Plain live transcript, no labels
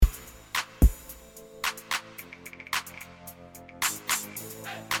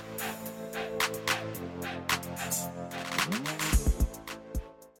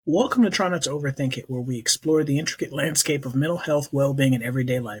Welcome to Try Not to Overthink It, where we explore the intricate landscape of mental health, well-being, and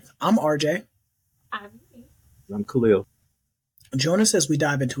everyday life. I'm RJ. I'm Khalil. Join us as we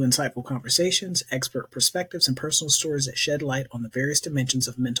dive into insightful conversations, expert perspectives, and personal stories that shed light on the various dimensions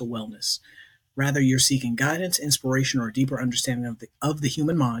of mental wellness. Whether you're seeking guidance, inspiration, or a deeper understanding of the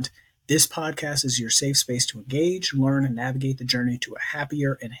human mind, this podcast is your safe space to engage, learn, and navigate the journey to a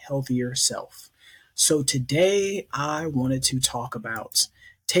happier and healthier self. So today I wanted to talk about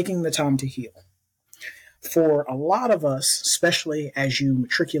taking the time to heal. For a lot of us, especially as you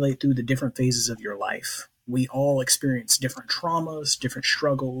matriculate through the different phases of your life, we all experience different traumas, different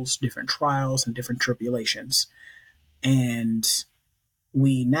struggles, different trials, and different tribulations. And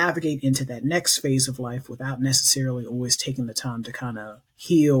we navigate into that next phase of life without necessarily always taking the time to kind of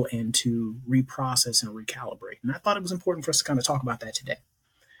heal and to reprocess and recalibrate. And I thought it was important for us to kind of talk about that today.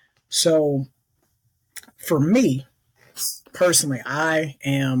 So for me, personally, I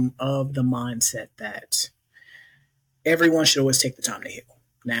am of the mindset that everyone should always take the time to heal.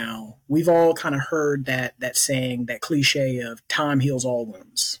 Now, we've all kind of heard that saying, that cliche of time heals all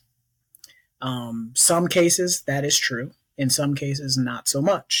wounds. Some cases that is true. In some cases, not so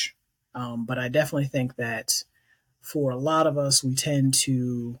much. But I definitely think that for a lot of us, we tend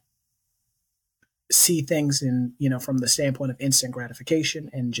to see things from the standpoint of instant gratification,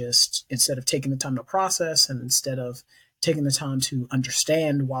 and just instead of taking the time to process, and instead of taking the time to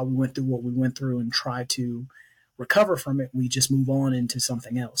understand why we went through what we went through and try to recover from it, we just move on into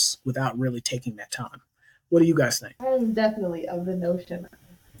something else without really taking that time. What do you guys think? I'm definitely of the notion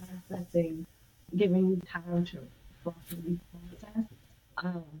of processing, giving time to properly process.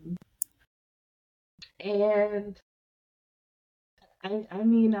 And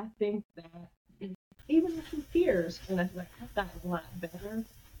I think that even with your peers, and I've gotten a lot better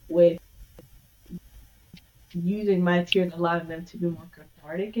with using my tears, allowing them to be more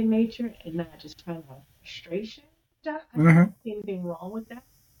cathartic in nature and not just kind of frustration. I don't see anything wrong with that,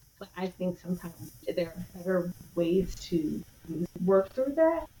 but I think sometimes there are better ways to work through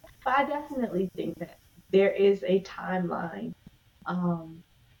that. But I definitely think that there is a timeline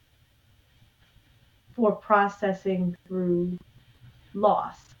for processing through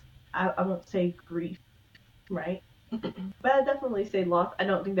loss. I won't say grief, right? But I definitely say loss. I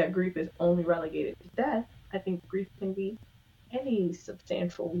don't think that grief is only relegated to death. I think grief can be any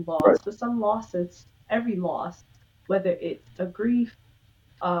substantial loss, right. But some losses, every loss, whether it's a grief,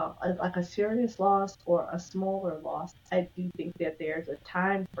 like a serious loss or a smaller loss, I do think that there's a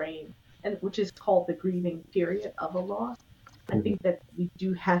time frame, and which is called the grieving period of a loss. I think that we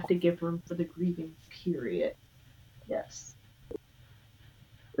do have to give room for the grieving period. Yes.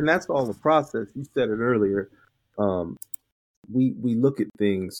 And that's all the process. You said it earlier. We look at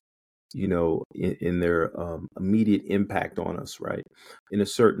things, in their immediate impact on us, right? In a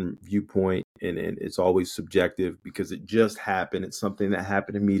certain viewpoint, and it's always subjective because it just happened. It's something that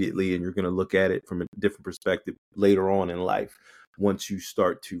happened immediately, and you're going to look at it from a different perspective later on in life once you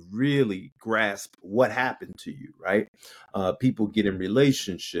start to really grasp what happened to you, right? People get in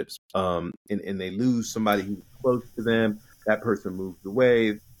relationships and they lose somebody who's close to them. That person moves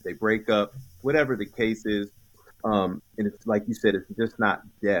away, they break up, whatever the case is. And it's like you said, it's just not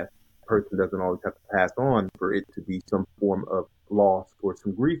death. The person doesn't always have to pass on for it to be some form of loss or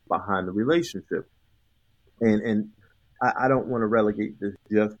some grief behind the relationship. And I don't want to relegate this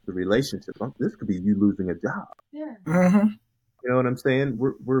just to relationship. This could be you losing a job. Yeah. Mm-hmm. You know what I'm saying?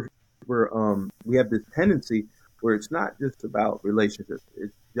 We have this tendency where it's not just about relationships,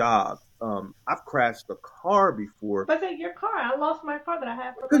 it's jobs. I've crashed a car before. But your car, I lost my car that I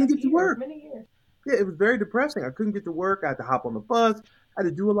had for couldn't get to work. Many years. Yeah, it was very depressing. I couldn't get to work. I had to hop on the bus. I had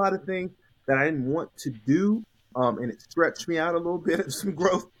to do a lot of things that I didn't want to do. And it stretched me out a little bit. It was some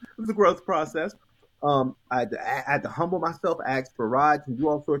growth. It was a growth process. I had to humble myself, ask for rides, and do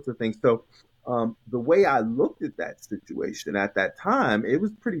all sorts of things. So the way I looked at that situation at that time, it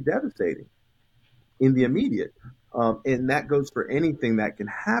was pretty devastating in the immediate. And that goes for anything that can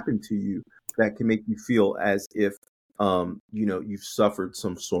happen to you that can make you feel as if, you've suffered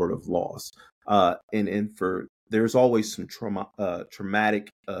some sort of loss. There's always some traumatic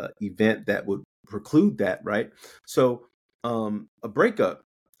event that would preclude that, right? So a breakup,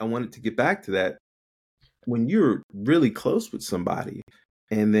 I wanted to get back to that. When you're really close with somebody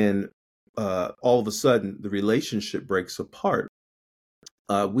and then all of a sudden the relationship breaks apart,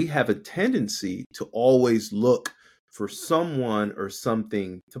 we have a tendency to always look for someone or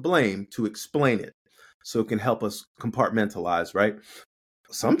something to blame to explain it, so it can help us compartmentalize, right?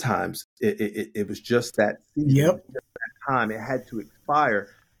 Sometimes it was just that season, Yep. just that time, it had to expire,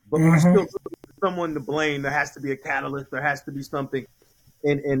 but we still look for someone to blame. There has to be a catalyst, there has to be something.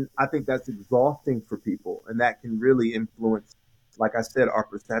 And I think that's exhausting for people, and that can really influence, like I said, our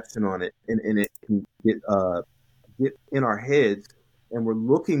perception on it, and it can get in our heads, and we're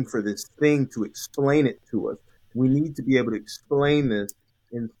looking for this thing to explain it to us. We need to be able to explain this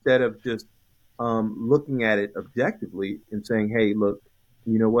instead of just looking at it objectively and saying, "Hey, look,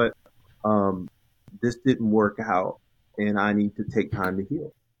 you know what? This didn't work out, and I need to take time to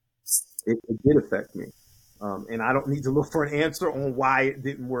heal." It did affect me. And I don't need to look for an answer on why it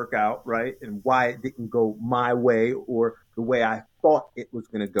didn't work out, right? And why it didn't go my way or the way I thought it was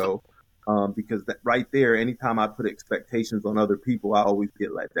going to go. Because that right there, anytime I put expectations on other people, I always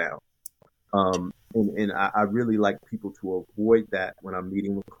get let down. And I really like people to avoid that when I'm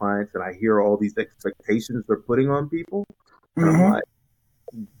meeting with clients and I hear all these expectations they're putting on people. And I'm like,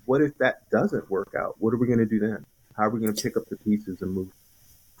 what if that doesn't work out? What are we going to do then? How are we going to pick up the pieces and move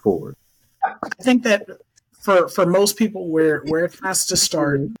forward? I think that for most people where it has to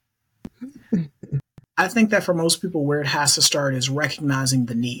start, I think that for most people where it has to start is recognizing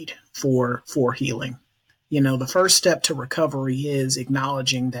the need for healing. You know, the first step to recovery is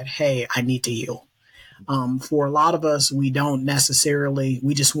acknowledging that, hey, I need to heal. For a lot of us, we don't necessarily,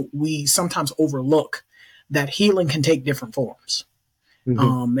 we sometimes overlook that healing can take different forms.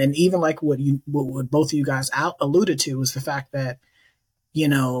 And even like what both of you guys alluded to is the fact that, you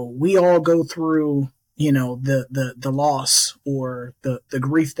know, we all go through, you know, the loss or the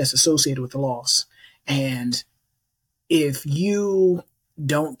grief that's associated with the loss. And if you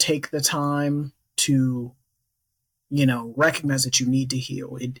don't take the time to, you know, recognize that you need to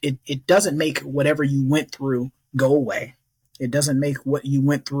heal, it doesn't make whatever you went through go away. It doesn't make what you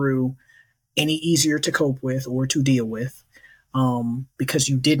went through any easier to cope with or to deal with, because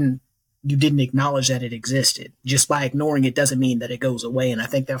you didn't acknowledge that it existed. Just by ignoring it doesn't mean that it goes away. And I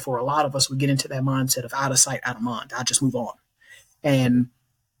think that for a lot of us, we get into that mindset of out of sight, out of mind. I just move on. And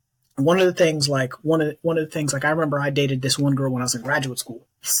one of the things, like I remember I dated this one girl when I was in graduate school,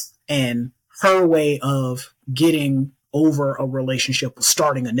 and her way of getting over a relationship was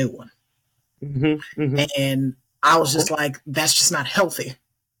starting a new one. And I was just like, that's just not healthy.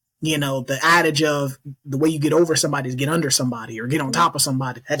 You know, the adage of the way you get over somebody is get under somebody or get on top of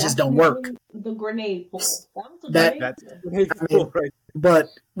somebody. That just don't work. The grenade pull. But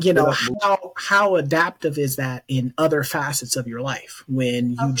you know, how adaptive is that in other facets of your life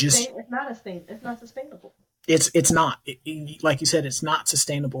when you it's not sustainable. It's not. Like you said, it's not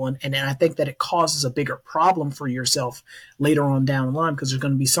sustainable. And I think that it causes a bigger problem for yourself later on down the line, because there's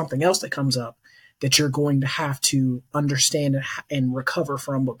going to be something else that comes up that you're going to have to understand and recover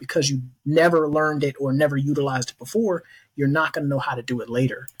from. But because you never learned it or never utilized it before, you're not going to know how to do it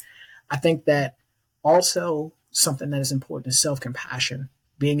later. I think that also something that is important is self-compassion,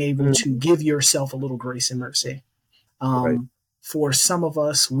 being able to give yourself a little grace and mercy. For some of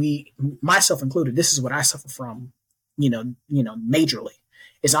us, myself included, this is what I suffer from, majorly,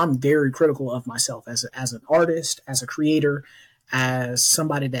 is I'm very critical of myself as an artist, as a creator, as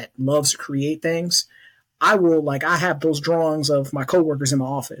somebody that loves to create things. I have those drawings of my coworkers in my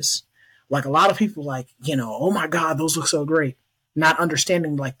office. Like a lot of people oh my God, those look so great. Not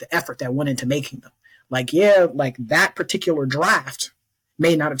understanding like the effort that went into making them. Like that particular draft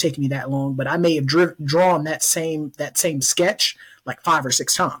may not have taken me that long, but I may have drawn that same sketch like 5 or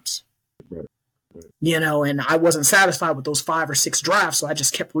 6 times. Right. And I wasn't satisfied with those 5 or 6 drafts, so I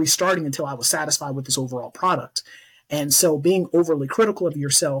just kept restarting until I was satisfied with this overall product. And so being overly critical of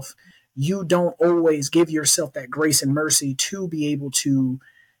yourself, you don't always give yourself that grace and mercy to be able to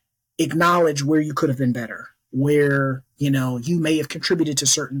acknowledge where you could have been better, where, you may have contributed to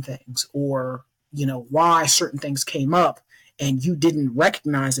certain things, or, why certain things came up and you didn't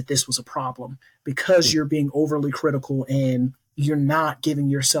recognize that this was a problem because you're being overly critical and you're not giving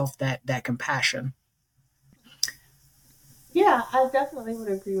yourself that compassion. Yeah, I definitely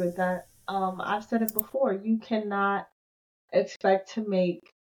would agree with that. I've said it before, you cannot expect to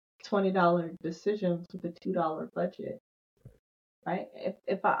make $20 decisions with a $2 budget, right?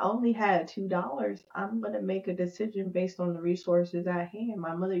 If I only had $2, I'm going to make a decision based on the resources at hand.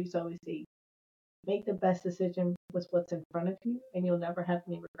 My mother used to always say, make the best decision with what's in front of you and you'll never have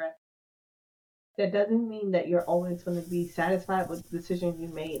any regrets. That doesn't mean that you're always going to be satisfied with the decision you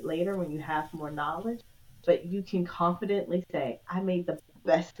made later when you have more knowledge, but you can confidently say, I made the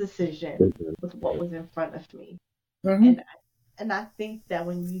best decision with what was in front of me. Mm-hmm. And I think that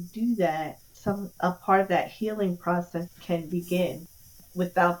when you do that, a part of that healing process can begin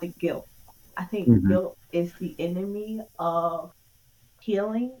without the guilt. I think guilt is the enemy of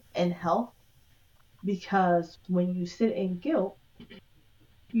healing and health, because when you sit in guilt,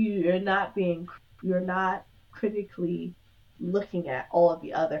 you're not critically looking at all of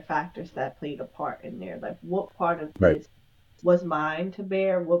the other factors that played a part in there. Like, what part of Right. this was mine to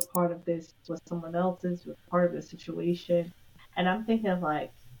bear? What part of this was someone else's? What part of the situation? And I'm thinking of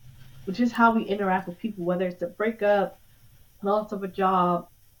like, which is how we interact with people, whether it's a breakup, loss of a job,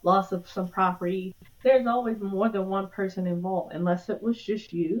 loss of some property. There's always more than one person involved, unless it was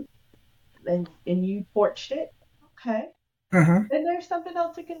just you and you torched it. Okay. Mm-hmm. Then there's something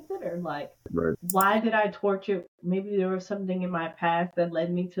else to consider. Like, Right. why did I torch it? Maybe there was something in my past that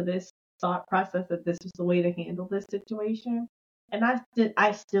led me to this thought process that this was the way to handle this situation. And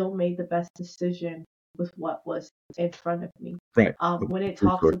I still made the best decision with what was in front of me. Right. When it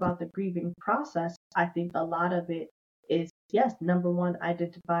talks about the grieving process, I think a lot of it is, yes, number one,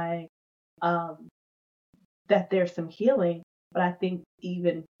 identifying that there's some healing, but I think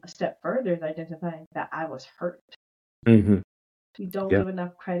even a step further is identifying that I was hurt. Mm-hmm. We don't Yeah. give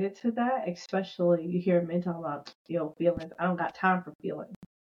enough credit to that, especially you hear men talk about, feelings. I don't got time for feelings.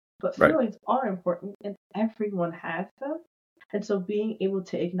 But Right. feelings are important and everyone has them. And so being able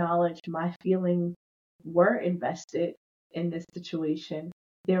to acknowledge my feelings were invested in this situation,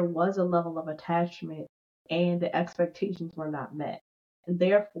 there was a level of attachment and the expectations were not met. And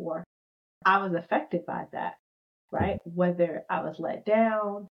therefore, I was affected by that, right? Whether I was let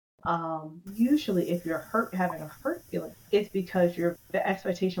down, usually if you're hurt, having a hurt feeling, it's because the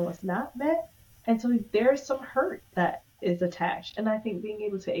expectation was not met. And so there's some hurt that is attached. And I think being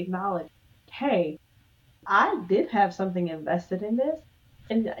able to acknowledge, hey, I did have something invested in this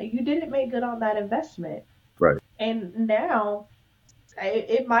and you didn't make good on that investment. Right. And now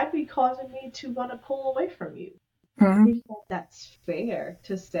it might be causing me to want to pull away from you. Mm-hmm. I think that's fair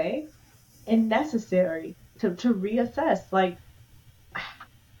to say and necessary to reassess. Like,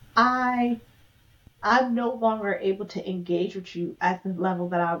 I'm no longer able to engage with you at the level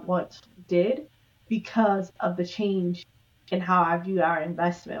that I once did because of the change in how I view our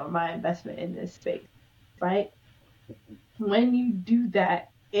investment or my investment in this space, right? When you do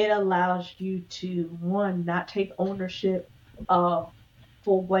that, it allows you to, one, not take ownership of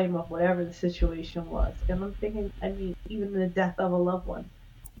full blame of whatever the situation was. And I'm thinking, even the death of a loved one,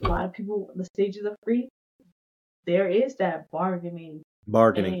 a lot of people in the stages of grief, there is that bargaining,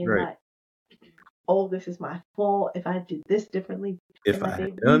 and right. like, oh, this is my fault. If I did this differently, If I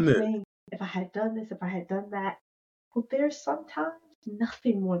had done this. if I had done this, if I had done that. Well, there's sometimes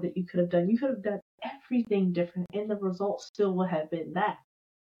nothing more that you could have done. You could have done everything different, and the result still would have been that,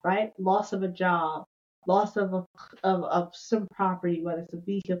 right? Loss of a job, loss of some property, whether it's a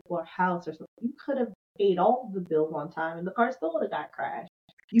vehicle or a house or something. You could have paid all of the bills on time, and the car still would have got crashed.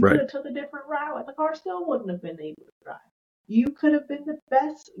 You Right. could have took a different route, and the car still wouldn't have been able to drive. You could have been the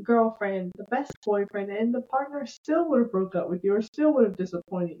best girlfriend, the best boyfriend, and the partner still would have broke up with you or still would have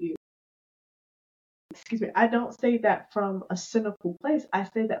disappointed you. Excuse me, I don't say that from a cynical place. I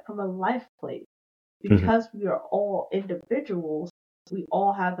say that from a life place. Because we are all individuals, we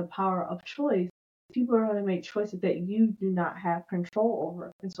all have the power of choice. People are going to make choices that you do not have control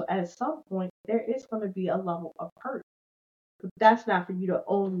over. And so at some point, there is going to be a level of hurt. But that's not for you to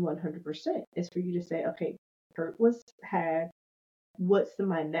own 100%. It's for you to say, okay, hurt was had. What's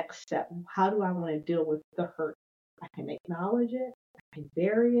my next step? How do I want to deal with the hurt? I can acknowledge it. I can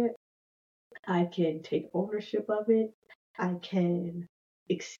bury it. I can take ownership of it. I can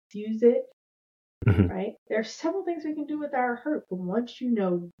excuse it. Right? There are several things we can do with our hurt, but once you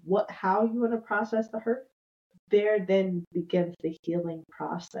know how you want to process the hurt, there then begins the healing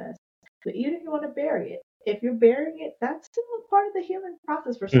process. But even if you want to bury it, if you're burying it, that's still a part of the healing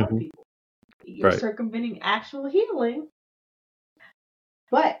process for some people. You're circumventing actual healing,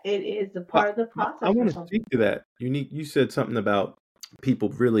 but it is a part of the process. I want to speak to that. You said something about people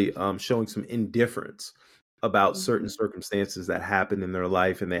really showing some indifference about certain circumstances that happen in their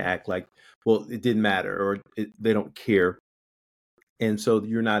life, and they act like, well, it didn't matter, or they don't care. And so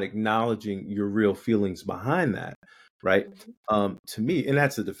you're not acknowledging your real feelings behind that, right? To me, and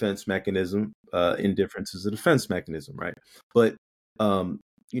that's a defense mechanism. Indifference is a defense mechanism, right? But,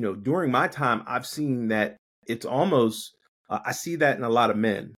 during my time, I've seen that it's almost, I see that in a lot of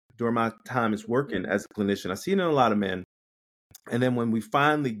men. During my time as working as a clinician, I see it in a lot of men. And then when we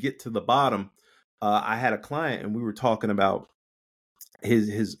finally get to the bottom, I had a client and we were talking about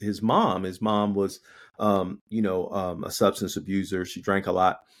his mom. His mom was, a substance abuser. She drank a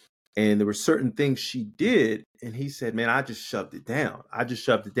lot. And there were certain things she did. And he said, man, I just shoved it down.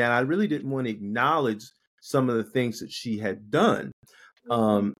 I really didn't want to acknowledge some of the things that she had done.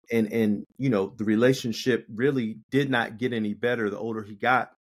 And the relationship really did not get any better the older he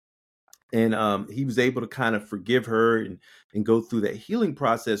got. And he was able to kind of forgive her and go through that healing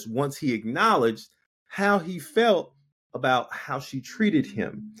process once he acknowledged how he felt about how she treated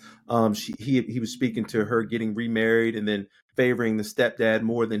him. He was speaking to her getting remarried and then favoring the stepdad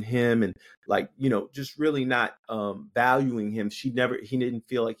more than him, and like, just really not valuing him. He didn't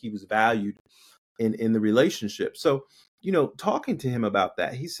feel like he was valued in the relationship. So, talking to him about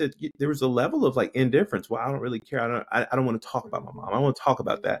that, he said there was a level of like indifference. Well, I don't really care. I don't want to talk about my mom. I want to talk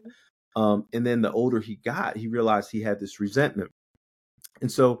about that. And then the older he got, he realized he had this resentment.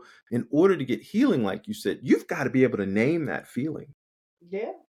 And so in order to get healing, like you said, you've got to be able to name that feeling.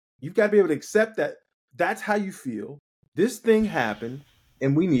 Yeah. You've got to be able to accept that that's how you feel. This thing happened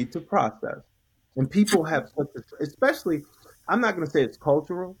and we need to process. And people have especially, I'm not going to say it's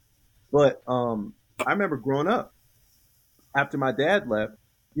cultural, but I remember growing up after my dad left,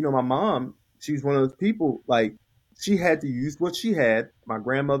 my mom, she's one of those people, like, she had to use what she had. My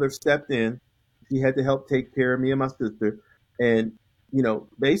grandmother stepped in. She had to help take care of me and my sister. And,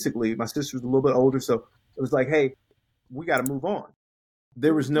 basically my sister was a little bit older. So it was like, hey, we got to move on.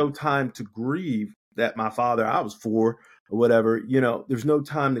 There was no time to grieve that my father, I was 4 or whatever, there's no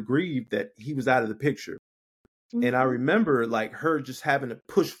time to grieve that he was out of the picture. Mm-hmm. And I remember like her just having to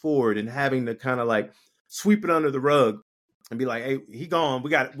push forward and having to kind of like sweep it under the rug and be like, hey, he gone. We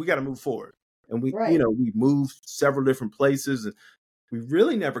got to move forward. And we, right. We moved several different places, and we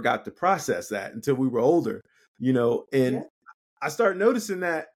really never got to process that until we were older, and yeah. I started noticing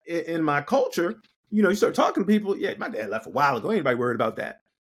that in my culture, you start talking to people. Yeah, my dad left a while ago. Anybody worried about that?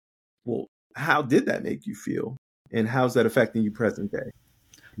 Well, how did that make you feel? And how's that affecting you present day?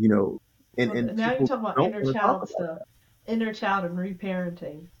 And now you're talking about inner child stuff, inner child and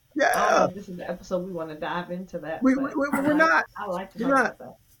reparenting. Yeah. I don't know if this is the episode we want to dive into that. We're not. I like to talk about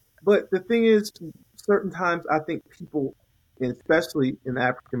that. But the thing is, certain times I think people, and especially in the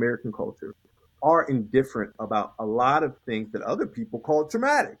African American culture, are indifferent about a lot of things that other people call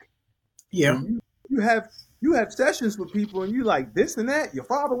traumatic. Yeah. You have sessions with people and you like this and that. Your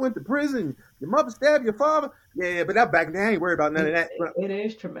father went to prison. Your mother stabbed your father. Yeah, but that back then, I ain't worried about none of that. It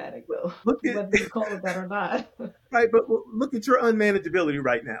is traumatic, though. Whether you call it that or not. Right, but look at your unmanageability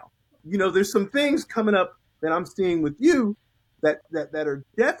right now. There's some things coming up that I'm seeing with you that are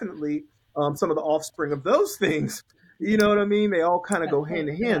definitely some of the offspring of those things. You know what I mean? They all kind of go hand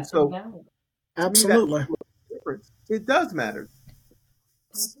in hand. So absolutely, it does matter.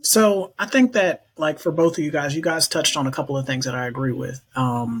 So I think that, like, for both of you guys touched on a couple of things that I agree with.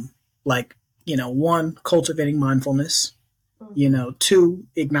 One, cultivating mindfulness. 2,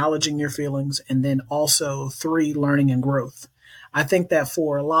 acknowledging your feelings, and then also 3, learning and growth. I think that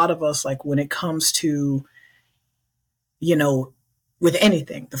for a lot of us, like when it comes to, with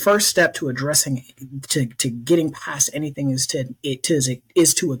anything, the first step to addressing, to getting past anything is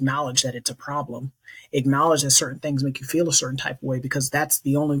to acknowledge that it's a problem. Acknowledge that certain things make you feel a certain type of way, because that's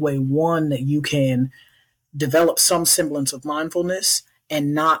the only way, one, that you can develop some semblance of mindfulness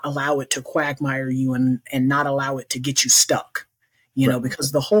and not allow it to quagmire you and not allow it to get you stuck, right.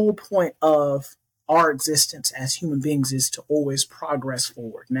 Because the whole point of our existence as human beings is to always progress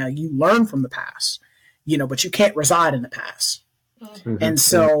forward. Now, you learn from the past, but you can't reside in the past. Mm-hmm. And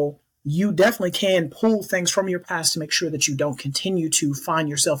so you definitely can pull things from your past to make sure that you don't continue to find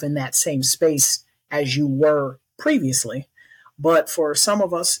yourself in that same space as you were previously. But for some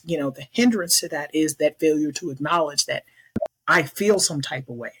of us, the hindrance to that is that failure to acknowledge that I feel some type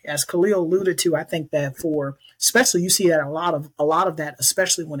of way. As Khalil alluded to, I think that especially you see that a lot of that,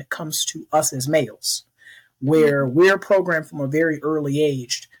 especially when it comes to us as males, where we're programmed from a very early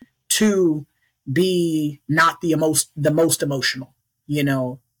age to be not the most emotional.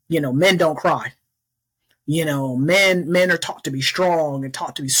 Men don't cry. Men are taught to be strong and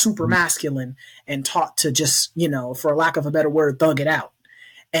taught to be super masculine and taught to just, for lack of a better word, thug it out.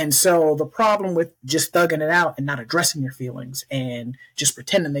 And so the problem with just thugging it out and not addressing your feelings and just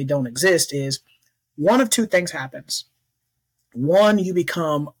pretending they don't exist is one of 2 things happens. One, you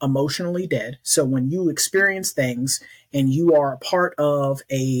become emotionally dead. So when you experience things and you are a part of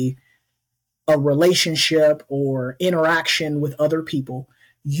a relationship or interaction with other people,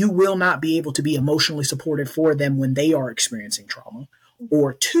 you will not be able to be emotionally supportive for them when they are experiencing trauma.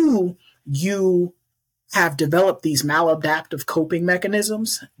 Or 2, you have developed these maladaptive coping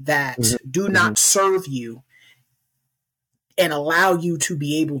mechanisms that do not serve you and allow you to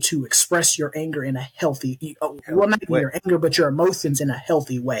be able to express your anger in a healthy, not your anger, but your emotions in a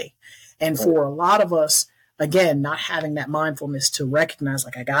healthy way. And for a lot of us, again, not having that mindfulness to recognize,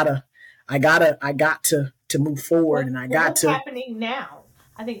 like, I got to move forward, and what's happening now.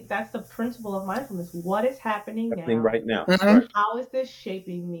 I think that's the principle of mindfulness. What is happening right now? Mm-hmm. How is this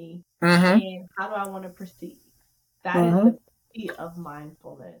shaping me? Mm-hmm. And how do I want to proceed? That is the key of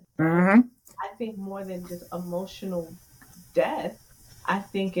mindfulness. Mm-hmm. I think more than just emotional death. I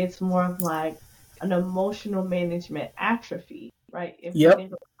think it's more of like an emotional management atrophy, right? If you Yep.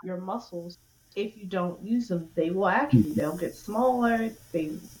 think of your muscles, if you don't use them, they will atrophy. They'll get smaller.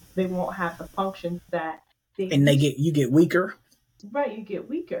 They won't have the functions that they And used. you get weaker. Right, you get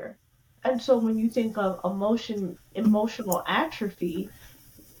weaker. And so when you think of emotional atrophy,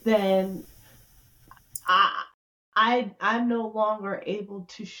 then I I'm no longer able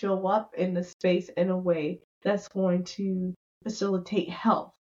to show up in the space in a way that's going to facilitate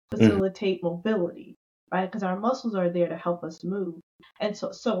health, facilitate mobility, right? Because our muscles are there to help us move. And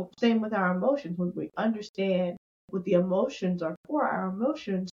so same with our emotions. When we understand what the emotions are for, our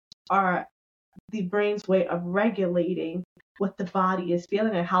emotions are the brain's way of regulating what the body is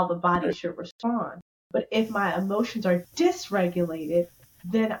feeling and how the body should respond. But if my emotions are dysregulated,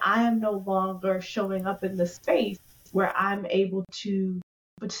 then I am no longer showing up in the space where I'm able to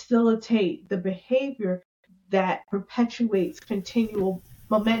facilitate the behavior that perpetuates continual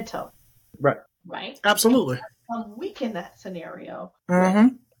momentum, Right. right? Absolutely. I'm weak in that scenario.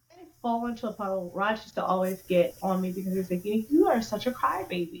 Mm-hmm. I fall into a puddle. Raj used to always get on me because he was like, you are such a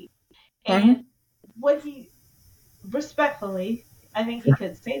crybaby. Mm-hmm. And what he respectfully, I think he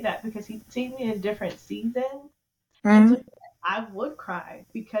could say that because he'd seen me in different seasons. And Mm-hmm. so I would cry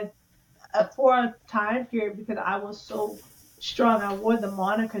because for a time period, because I was so strong, I wore the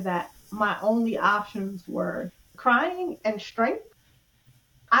moniker that my only options were crying and strength.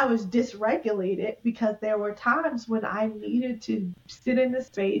 I was dysregulated because there were times when I needed to sit in the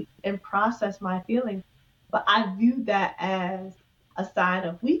space and process my feelings. But I viewed that as a sign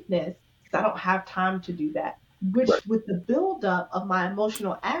of weakness because I don't have time to do that. Right. Which, with the buildup of my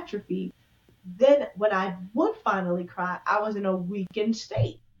emotional atrophy, then when I would finally cry, I was in a weakened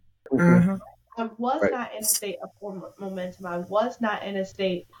state. Mm-hmm. I was Right. not in a state of momentum. I was not in a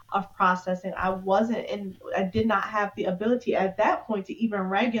state of processing. I did not have the ability at that point to even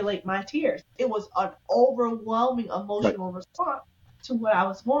regulate my tears. It was an overwhelming Right. emotional response to what I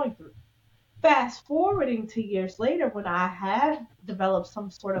was going through. Fast forwarding to years later, when I had developed some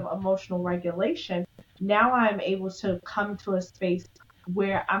sort of emotional regulation, now I'm able to come to a space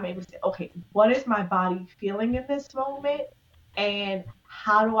where I'm able to say, okay, what is my body feeling in this moment? And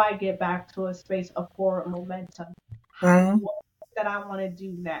how do I get back to a space of forward momentum? Mm-hmm. What that I want to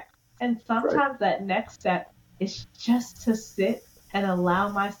do next? And Right. sometimes that next step is just to sit and allow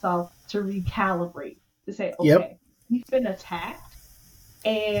myself to recalibrate, to say, Yep. okay, we've been attacked.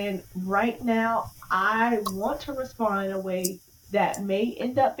 And right now, I want to respond in a way that may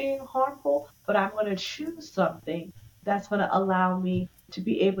end up being harmful, but I'm going to choose something that's going to allow me to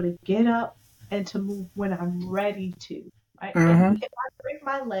be able to get up and to move when I'm ready to. Right? Mm-hmm. If I break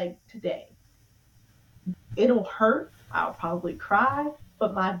my leg today, it'll hurt. I'll probably cry,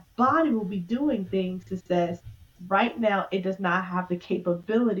 but my body will be doing things that says right now it does not have the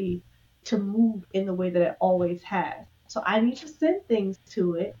capability to move in the way that it always has. So I need to send things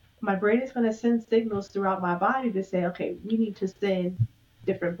to it. My brain is going to send signals throughout my body to say, okay, we need to send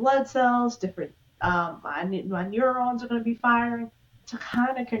different blood cells, different my neurons are going to be firing to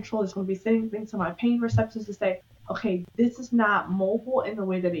kind of control. It's going to be sending things to my pain receptors to say, okay, this is not mobile in the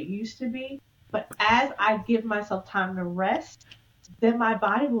way that it used to be, but as I give myself time to rest, then my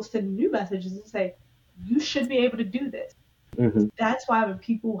body will send new messages and say, you should be able to do this. Mm-hmm. That's why when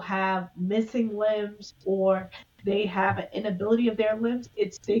people have missing limbs or they have an inability of their limbs,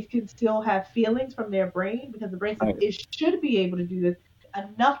 they can still have feelings from their brain because the brain says Right. it should be able to do this.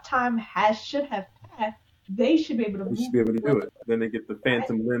 Enough time should have passed. They should be able to You should move be able to the do it. Then they get the right?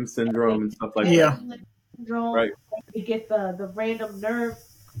 phantom limb syndrome and stuff like that. Yeah. Syndrome. Right. They get the random nerve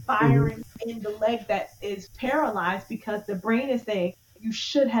Mm-hmm. firing in the leg that is paralyzed because the brain is saying you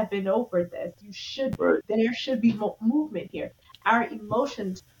should have been over this. Right. There should be movement here. Our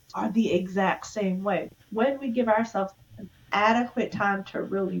emotions are the exact same way. When we give ourselves an adequate time to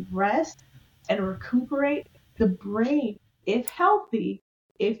really rest and recuperate, the brain, if healthy,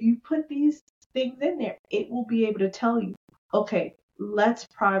 if you put these things in there, it will be able to tell you, okay, let's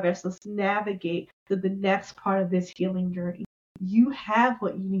progress, let's navigate to the next part of this healing journey. You have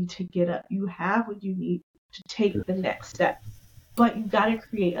what you need to get up. You have what you need to take the next step. But you got to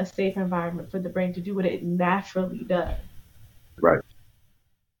create a safe environment for the brain to do what it naturally does. Right.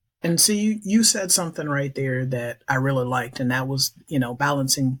 And see, you said something right there that I really liked, and that was,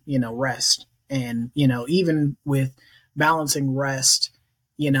 balancing, rest. And, even with balancing rest,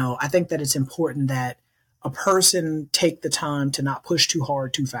 I think that it's important that a person take the time to not push too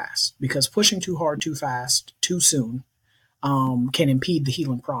hard too fast, because pushing too hard too fast too soon can impede the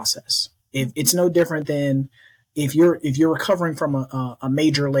healing process. If it's no different than if you're recovering from a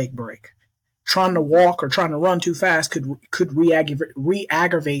major leg break, trying to walk or trying to run too fast could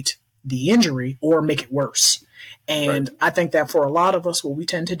re-aggravate the injury or make it worse. And I think that for a lot of us, what we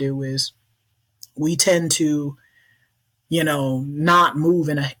tend to do is we tend to, not move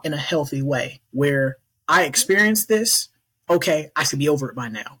in a healthy way, where I experienced this. Okay, I should be over it by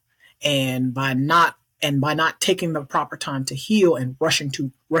now. And by not taking the proper time to heal and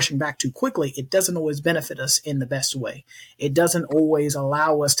rushing back too quickly, it doesn't always benefit us in the best way. It doesn't always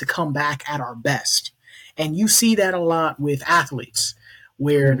allow us to come back at our best. And you see that a lot with athletes,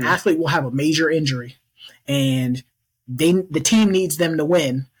 where an athlete will have a major injury and the team needs them to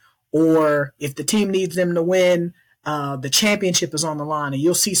win. Or if the team needs them to win, the championship is on the line, and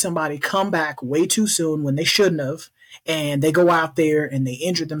you'll see somebody come back way too soon when they shouldn't have, and they go out there and they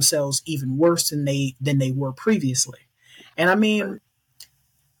injure themselves even worse than they were previously. And I mean,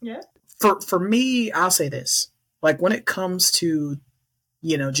 for me, I'll say this: like when it comes to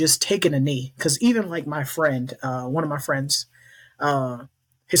just taking a knee, because even like my friend, one of my friends,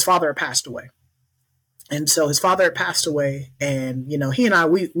 his father had passed away. And so his father had passed away, and he and I,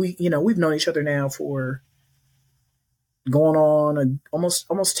 we've known each other now for going on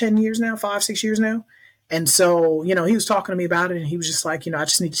almost 10 years now, 5-6 years now. And so, he was talking to me about it, and he was just like, I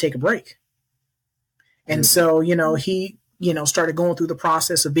just need to take a break. And so, he, started going through the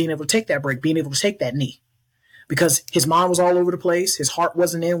process of being able to take that break, being able to take that knee, because his mind was all over the place. His heart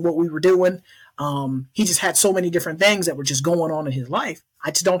wasn't in what we were doing. He just had so many different things that were just going on in his life.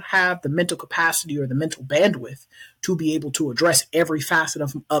 I just don't have the mental capacity or the mental bandwidth to be able to address every facet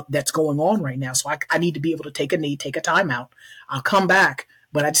of that's going on right now. So I need to be able to take a knee, take a timeout. I'll come back,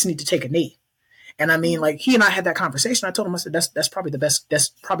 but I just need to take a knee. And I mean, like, he and I had that conversation. I told him, I said, that's probably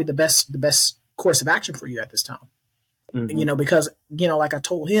the best course of action for you at this time. Because, like I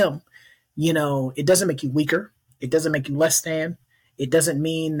told him, it doesn't make you weaker. It doesn't make you less than. It doesn't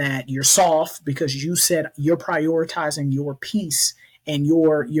mean that you're soft, because you said you're prioritizing your peace and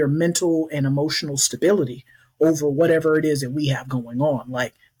your mental and emotional stability over whatever it is that we have going on.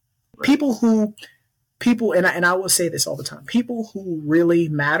 Like people, and I will say this all the time, people who really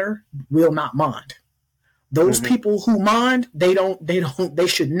matter will not mind. Those people who mind, they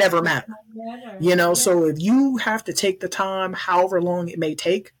should never matter. So if you have to take the time, however long it may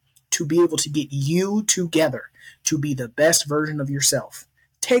take, to be able to get you together to be the best version of yourself,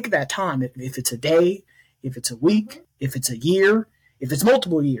 take that time. If it's a day, if it's a week, if it's a year, if it's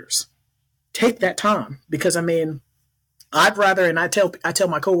multiple years, take that time. Because I mean, I'd rather, and I tell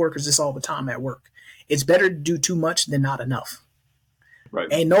my coworkers this all the time at work, it's better to do too much than not enough. Right.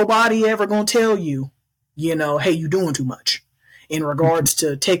 Ain't nobody ever gonna tell you, hey, you doing too much in regards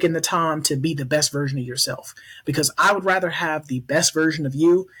to taking the time to be the best version of yourself. Because I would rather have the best version of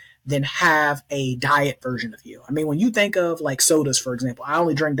you than have a diet version of you. I mean, when you think of like sodas, for example, I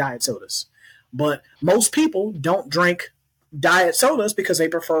only drink diet sodas, but most people don't drink diet sodas because they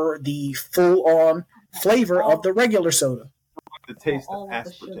prefer the full-on flavor of the regular soda. The taste of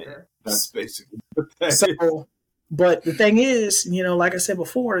aspartame. That's basically so. But the thing is, like I said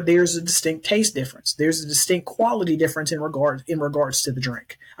before, there's a distinct taste difference. There's a distinct quality difference in regards to the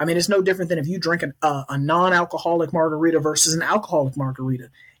drink. I mean, it's no different than if you drink a non-alcoholic margarita versus an alcoholic margarita.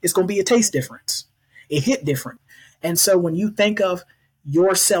 It's going to be a taste difference. It hit different. And so when you think of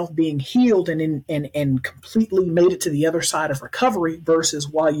yourself being healed and completely made it to the other side of recovery versus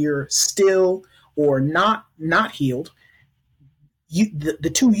while you're still or not healed,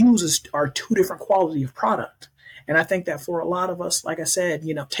 the two uses are two different quality of product. And I think that for a lot of us, like I said,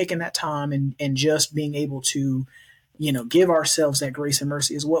 taking that time and just being able to, give ourselves that grace and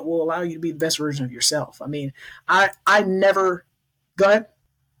mercy is what will allow you to be the best version of yourself. I mean, I never, go ahead.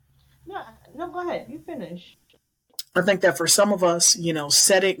 No, go ahead. You finish. I think that for some of us,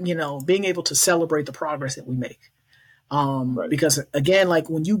 being able to celebrate the progress that we make. Right. Because again, like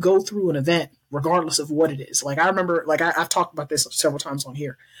when you go through an event, regardless of what it is, like I remember, like I've talked about this several times on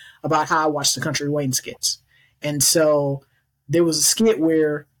here about how I watched the Country Wayne skits. And so there was a skit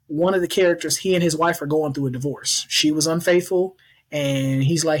where one of the characters, he and his wife are going through a divorce. She was unfaithful and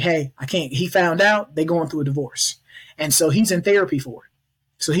he's like, hey, I can't, he found out they going through a divorce. And so he's in therapy for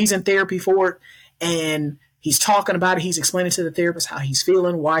it. And he's talking about it. He's explaining to the therapist how he's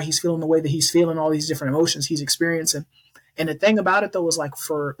feeling, why he's feeling the way that he's feeling, all these different emotions he's experiencing. And the thing about it though is like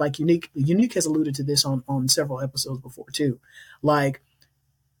Unique has alluded to this on several episodes before too. Like,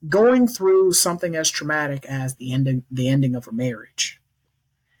 going through something as traumatic as the ending of a marriage.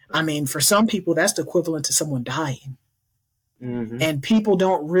 I mean, for some people, that's the equivalent to someone dying. Mm-hmm. And people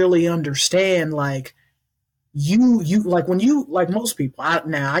don't really understand, like, you like when you, like most people,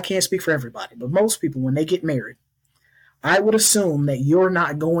 I can't speak for everybody, but most people, when they get married, I would assume that you're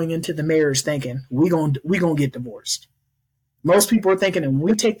not going into the marriage thinking we gonna get divorced. Most people are thinking, and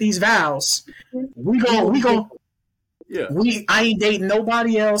when we take these vows, Yeah. I ain't dating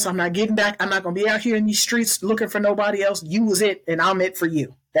nobody else. I'm not getting back. I'm not gonna be out here in these streets looking for nobody else. You was it, and I'm it for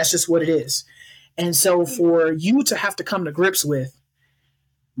you. That's just what it is. And so for you to have to come to grips with,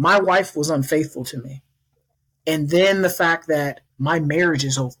 my wife was unfaithful to me, and then the fact that my marriage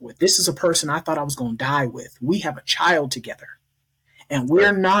is over with. This is a person I thought I was gonna die with. We have a child together, and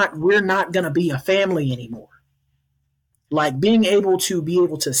we're not gonna be a family anymore. Like being able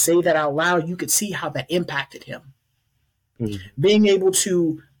to say that out loud, you could see how that impacted him. Being able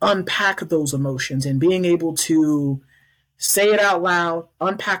to unpack those emotions and being able to say it out loud,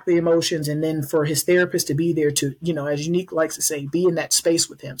 unpack the emotions, and then for his therapist to be there to, as Unique likes to say, be in that space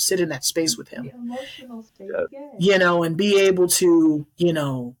with him, sit in that space with him, The emotional state, and be able to,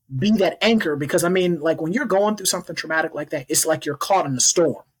 be that anchor. Because I mean, like when you're going through something traumatic like that, it's like you're caught in a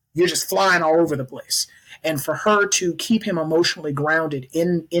storm. You're just flying all over the place. And for her to keep him emotionally grounded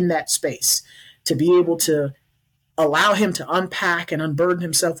in that space, to be able to allow him to unpack and unburden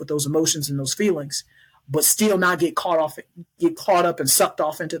himself with those emotions and those feelings, but still not get caught up and sucked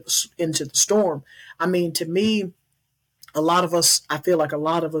off into the storm. I mean, to me, I feel like a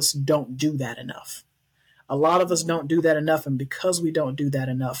lot of us don't do that enough. A lot of us don't do that enough, and because we don't do that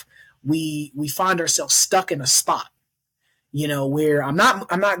enough, we find ourselves stuck in a spot. Where I'm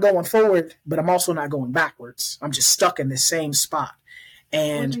not going forward, but I'm also not going backwards. I'm just stuck in the same spot.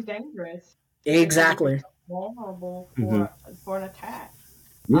 And which is dangerous. Exactly. Vulnerable Mhm. for an attack.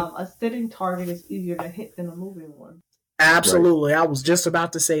 Yeah. A sitting target is easier to hit than a moving one. Absolutely. I was just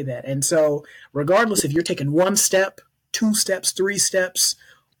about to say that. And so, regardless if you're taking 1 step, 2 steps, 3 steps,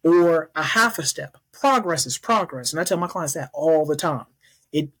 or a half a step, progress is progress. And I tell my clients that all the time.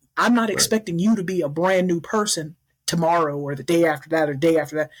 I'm not expecting you to be a brand new person tomorrow or the day after that or day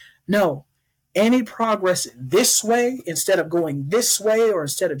after that. No. Any progress this way, instead of going this way, or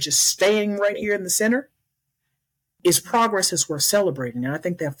instead of just staying right here in the center, is progress is worth celebrating. And I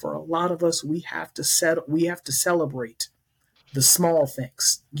think that for a lot of us, we have to celebrate the small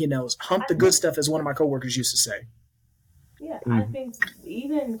things. Hump the good stuff, as one of my coworkers used to say. Yeah, I think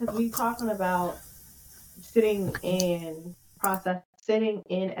even because we're talking about sitting in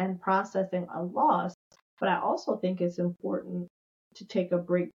and processing a loss, but I also think it's important to take a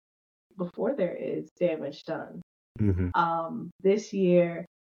break before there is damage done. This year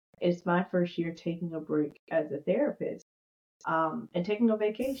is my first year taking a break as a therapist, and taking a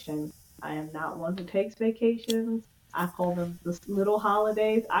vacation. I am not one who takes vacations. I call them the little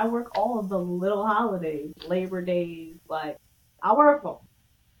holidays. I work all of the little holidays, Labor Days, like I work them.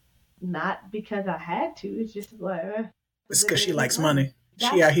 Not because I had to. It's just like it's because she likes money.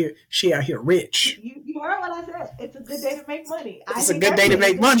 She out here rich. You heard what I said. It's a good day to make money. It's a good day to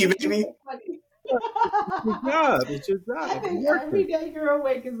make money, baby. It's your job. Every day you're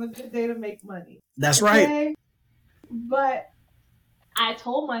awake is a good day to make money. That's right. But I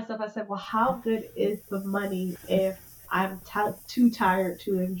told myself, I said, well, how good is the money if I'm too tired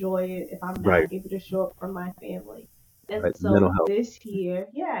to enjoy it, if I'm not able to show up for my family? And so this year,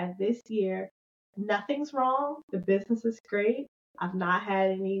 nothing's wrong. The business is great. I've not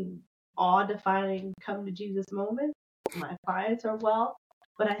had any awe-defining come to Jesus moments. My clients are well.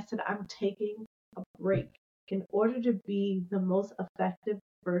 But I said, I'm taking a break in order to be the most effective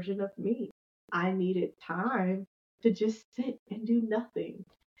version of me. I needed time to just sit and do nothing,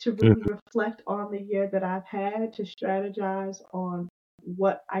 to really reflect on the year that I've had, to strategize on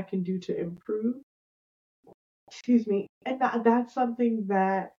what I can do to improve. Excuse me. And that's something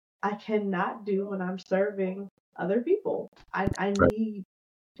that I cannot do when I'm serving other people. I need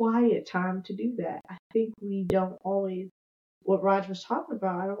quiet time to do that. I think we don't always, what Raj was talking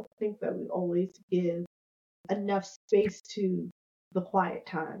about, I don't think that we always give enough space to the quiet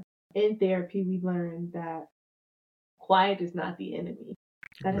time. In therapy, we learned that quiet is not the enemy.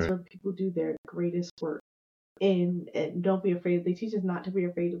 That is where people do their greatest work. And don't be afraid. They teach us not to be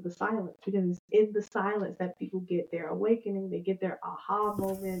afraid of the silence, because it's in the silence that people get their awakening, they get their aha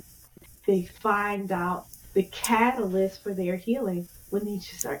moments, they find out the catalyst for their healing when they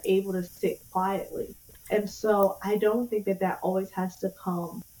just are able to sit quietly. And so I don't think that always has to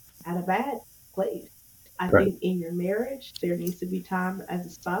come at a bad place. I think in your marriage, there needs to be time as a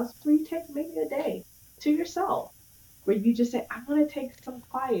spouse where you take maybe a day to yourself, where you just say, I'm going to take some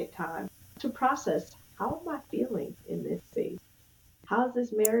quiet time to process, how am I feeling in this space? How's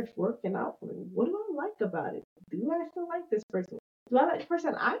this marriage working out for me? What do I like about it? Do I still like this person? Do I like the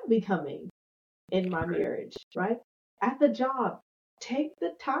person I'm becoming in my marriage, right? At the job, take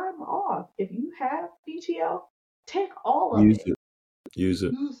the time off. If you have PTO, Take all of Use it. it. Use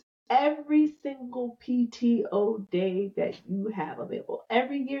it. Use every single PTO day that you have available.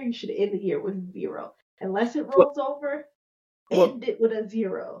 Every year you should end the year with 0. Unless it rolls over, end it with a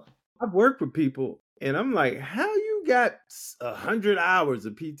 0. I've worked with people and I'm like, how you got 100 hours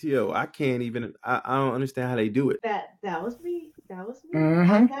of PTO? I can't even, I don't understand how they do it. That was me. That was me. Mhm.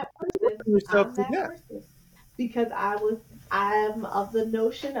 I'm that person. Yourself I'm to that death. person. Because I'm of the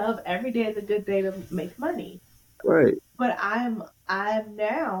notion of every day is a good day to make money. Right. But I've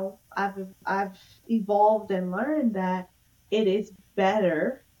evolved and learned that it is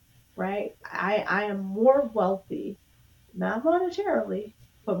better, right? I am more wealthy, not monetarily,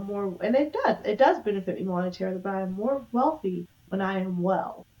 but more, and it does benefit me monetarily, but I am more wealthy when I am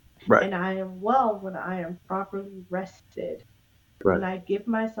well. Right. And I am well when I am properly rested. Right. When I give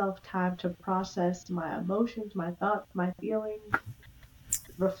myself time to process my emotions, my thoughts, my feelings,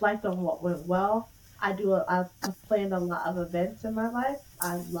 reflect on what went well. I've planned a lot of events in my life.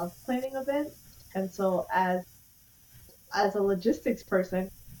 I love planning events. And so as a logistics person,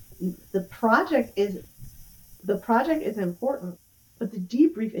 the project is important, but the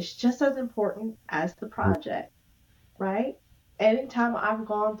debrief is just as important as the project, right? Anytime I've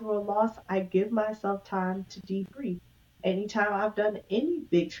gone through a loss, I give myself time to debrief. Anytime I've done any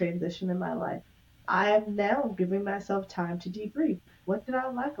big transition in my life, I am now giving myself time to debrief. What did I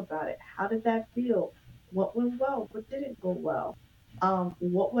like about it? How did that feel? What went well? What didn't go well?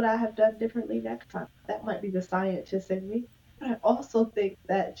 What would I have done differently next time? That might be the scientist in me, but I also think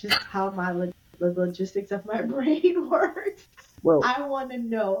that just how the logistics of my brain works. Well, I want to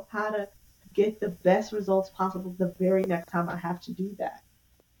know how to get the best results possible the very next time I have to do that.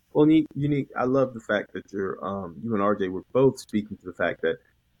 Well, Unique, I love the fact that you and RJ were both speaking to the fact that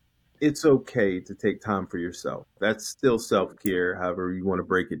it's okay to take time for yourself. That's still self-care, however you want to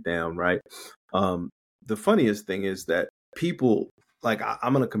break it down, right? The funniest thing is that people, like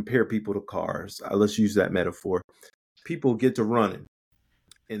I'm going to compare people to cars. Let's use that metaphor. People get to running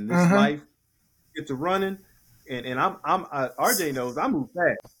in this life, get to running, and RJ knows I move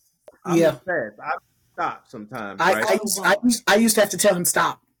fast. I move fast. I stop sometimes, right? I used to have to tell him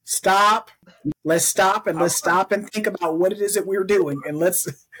stop. Let's stop and think about what it is that we're doing, and let's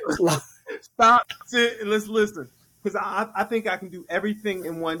stop, sit, and let's listen. Because I think I can do everything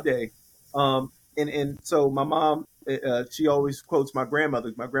in one day. And so my mom, she always quotes my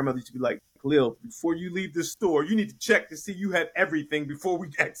grandmother. My grandmother used to be like, Khalil, before you leave the store, you need to check to see you have everything before we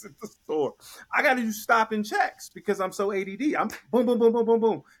exit the store. I got to do stop and checks because I'm so ADD. I'm boom, boom, boom, boom, boom,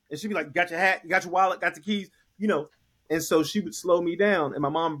 boom. And she'd be like, got your hat, you got your wallet, got the keys, And so she would slow me down. And my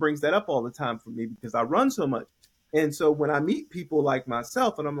mom brings that up all the time for me because I run so much. And so when I meet people like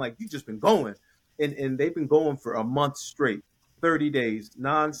myself and I'm like, you've just been going and they've been going for a month straight, 30 days,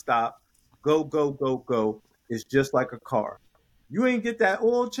 nonstop, go, go, go, go. It's just like a car. You ain't get that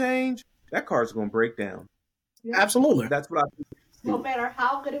oil change, that car's going to break down. Yeah. Absolutely. That's what I think. No matter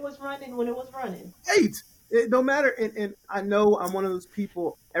how good it was running when it was running. Right. It don't matter. And I know I'm one of those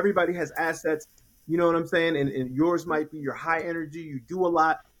people, everybody has assets. You know what I'm saying? And yours might be your high energy. You do a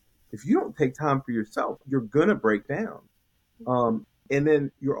lot. If you don't take time for yourself, you're going to break down. And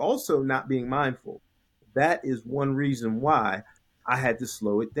then you're also not being mindful. That is one reason why I had to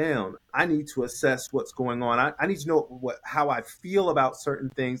slow it down. I need to assess what's going on. I need to know how I feel about certain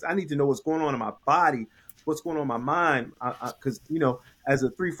things. I need to know what's going on in my body, what's going on in my mind. Because, as a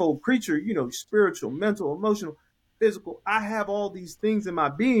threefold creature, spiritual, mental, emotional, physical, I have all these things in my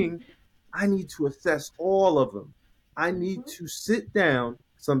being. I need to assess all of them. I need to sit down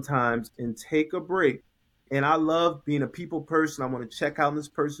sometimes and take a break. And I love being a people person. I want to check how this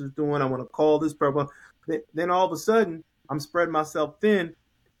person's doing. I want to call this person. Then all of a sudden, I'm spreading myself thin,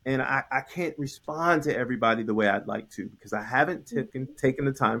 and I can't respond to everybody the way I'd like to because I haven't taken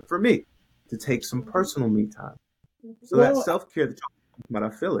the time for me to take some personal me time. So that self-care that you're talking about, I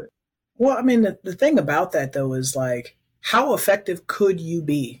feel it. Well, I mean, the thing about that, though, is like, how effective could you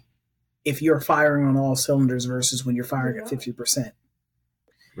be if you're firing on all cylinders versus when you're firing at 50%?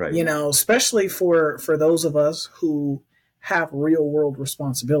 Right. Especially for those of us who have real world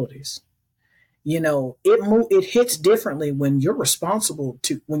responsibilities. It hits differently when you're responsible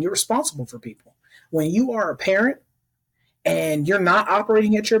for people. When you are a parent and you're not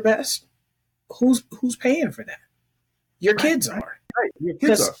operating at your best, who's paying for that? Your kids are. Right. Your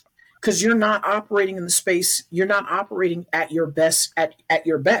kids are. Because you're not operating in the space, you're not operating at your best at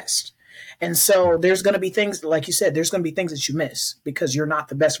your best. And so there's going to be things, like you said, there's going to be things that you miss because you're not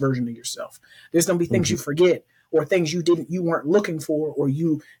the best version of yourself. There's going to be things you forget or things you weren't looking for, or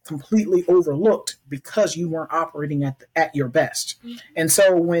you completely overlooked because you weren't operating at your best. And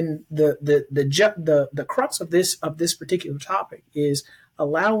so when the crux of this particular topic is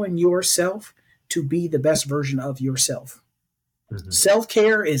allowing yourself to be the best version of yourself. Mm-hmm.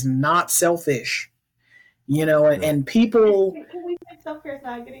 Self-care is not selfish, and people. Can we say self-care is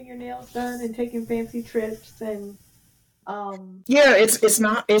not getting your nails done and taking fancy trips and yeah, it's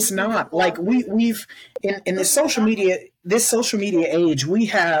not like we've in this social media age, we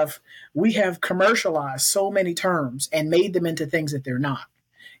have commercialized so many terms and made them into things that they're not.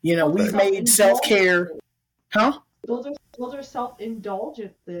 We've made self-care, huh? Those are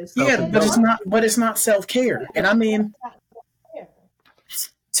self-indulgences. Yeah, but it's not self-care. And I mean,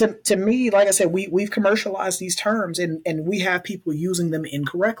 to me, like I said, we've commercialized these terms and we have people using them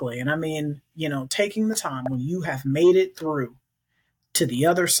incorrectly. And I mean, taking the time when you have made it through to the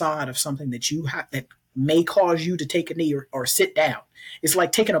other side of something that that may cause you to take a knee or sit down. It's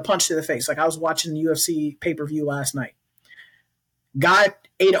like taking a punch to the face. Like I was watching the UFC pay-per-view last night. Guy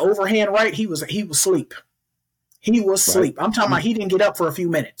ate an overhand right. He was asleep. He was asleep. I'm talking about he didn't get up for a few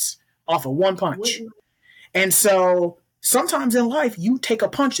minutes off of one punch. And so sometimes in life, you take a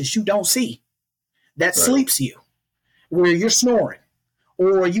punch that you don't see, that sleeps you, where you're snoring,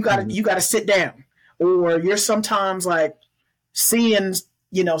 or you got to sit down, or you're sometimes like seeing,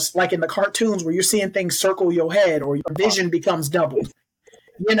 like in the cartoons where you're seeing things circle your head, or your vision becomes doubled.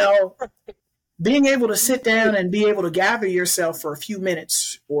 Being able to sit down and be able to gather yourself for a few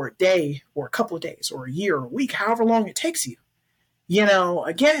minutes, or a day, or a couple of days, or a year, or a week, however long it takes you,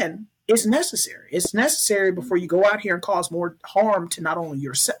 again. It's necessary. It's necessary before you go out here and cause more harm to not only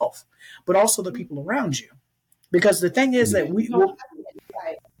yourself, but also the people around you. Because the thing is that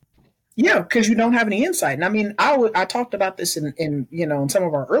because you don't have any insight. And I mean, I talked about this in some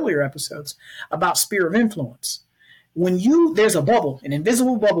of our earlier episodes about sphere of influence. When there's a bubble, an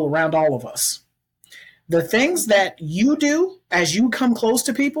invisible bubble around all of us. The things that you do as you come close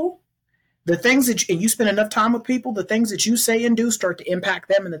to people, the things and you spend enough time with people, the things that you say and do start to impact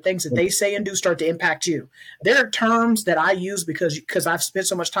them, and the things that they say and do start to impact you. There are terms that I use because I've spent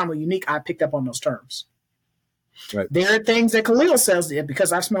so much time with Unique, I picked up on those terms. Right. There are things that Khalil says that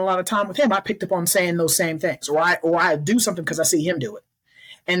because I've spent a lot of time with him, I picked up on saying those same things, or I do something because I see him do it.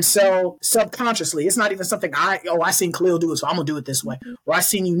 And so subconsciously, it's not even something I seen Khalil do it, so I'm gonna do it this way. Or I've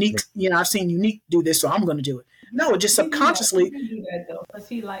seen Unique do this, so I'm gonna do it. No, it just subconsciously. He can do that though, because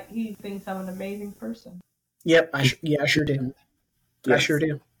he thinks I'm an amazing person. Yep, I sure do. Yes. I sure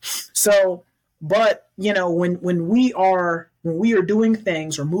do. So, but when we are doing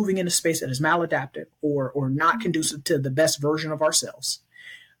things or moving in a space that is maladaptive or not conducive to the best version of ourselves,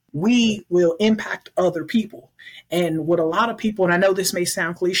 we will impact other people. And what a lot of people, and I know this may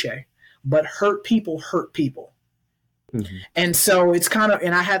sound cliche, but hurt people hurt people. Mm-hmm. And so it's kind of,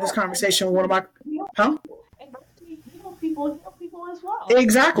 and I had this conversation with one of my, people as well.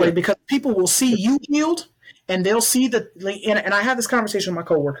 Exactly, because people will see you healed, and they'll see that. And I had this conversation with my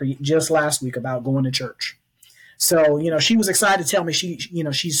coworker just last week about going to church. So she was excited to tell me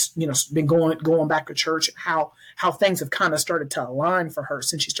she's been going back to church, and how things have kind of started to align for her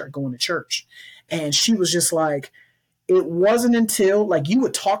since she started going to church. And she was just like, it wasn't until like you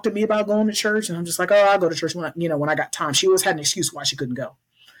would talk to me about going to church, and I'm just like, oh, I'll go to church when I got time. She always had an excuse why she couldn't go.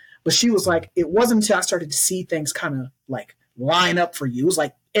 But she was like, it wasn't until I started to see things kind of like line up for you. It was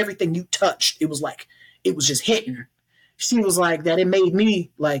like everything you touched, it was just hitting. She was like, that it made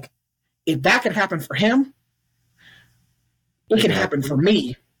me like, if that can happen for him, it can happen for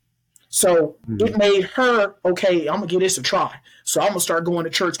me. So it made her, okay, I'm going to give this a try. So I'm going to start going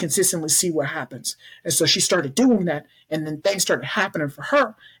to church consistently, see what happens. And so she started doing that, and then things started happening for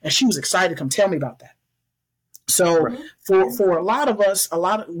her, and she was excited to come tell me about that. So for a lot of us,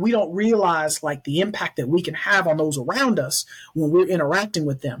 we don't realize like the impact that we can have on those around us when we're interacting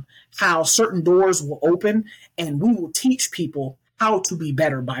with them, how certain doors will open, and we will teach people how to be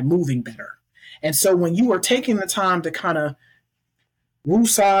better by moving better. And so when you are taking the time to kind of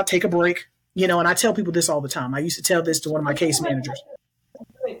woosah, take a break, and I tell people this all the time. I used to tell this to one of my case managers.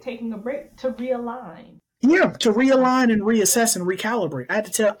 Taking a break to realign. Yeah, to realign and reassess and recalibrate. I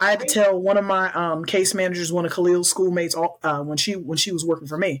had to tell one of my case managers, one of Khalil's schoolmates, when she was working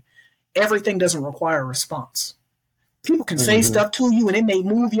for me, everything doesn't require a response. People can say stuff to you, and it may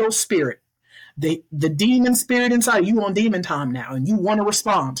move your spirit. The demon spirit inside you on demon time now, and you want to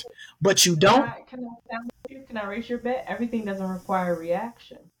respond, but you don't. Can I raise your bet? Everything doesn't require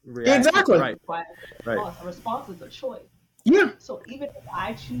reaction. Exactly. Right. A response is a choice. Yeah. So even if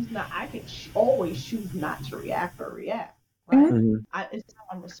I choose not, I can always choose not to react or react. right? Mhm. It's how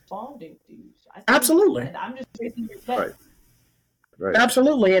I'm responding to you. So I think, Absolutely. and I'm just raising your bet. Right. Right.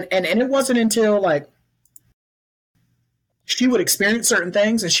 Absolutely. And it wasn't until like she would experience certain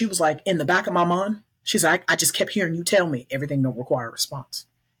things and she was like, in the back of my mind, she's like, I just kept hearing you tell me everything don't require a response.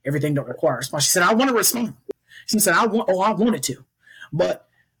 Everything don't require a response. She said, I want to respond. She said, I wanted to. But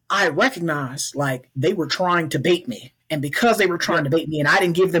I recognized like they were trying to bait me. And because they were trying to bait me and I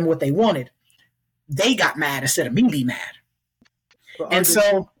didn't give them what they wanted, they got mad instead of me be mad. But And RJ,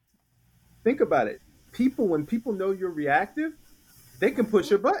 so think about it. When people know you're reactive, they can push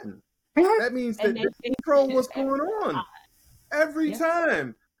your button. That means that And they they control push what's it going on every Yeah.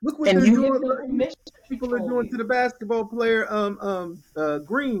 time. Look what And they're you- Give doing. them Look, permission to people are control doing you. to the basketball player,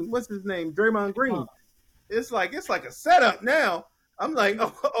 Green. What's his name? Draymond Green. It's like a setup now. I'm like,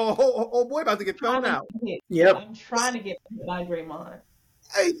 oh boy, about to get thrown out. Yep. I'm trying to get by Draymond.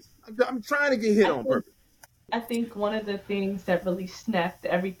 Hey, I'm trying to get hit I on think- purpose. I think one of the things that really snapped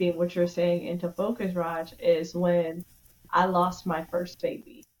everything what you're saying into focus, Raj, is when I lost my first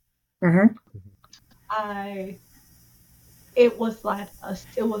baby. Mhm. It was like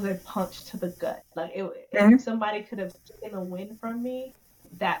it was a punch to the gut. Like Mhm. if somebody could have taken a win from me,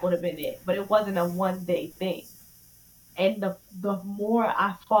 that would have been it. But it wasn't a 1 day thing. And the more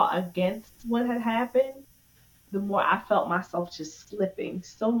I fought against what had happened, the more I felt myself just slipping.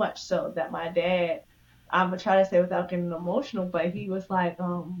 So much so that my dad, I'm gonna try to say without getting emotional, but he was like,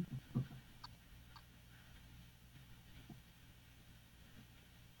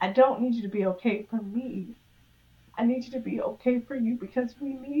 I don't need you to be okay for me. I need you to be okay for you because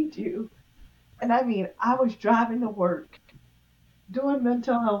we need you. And I mean, I was driving to work, doing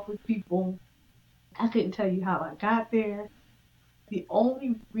mental health with people. I couldn't tell you how I got there. The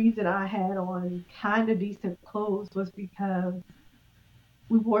only reason I had on kind of decent clothes was because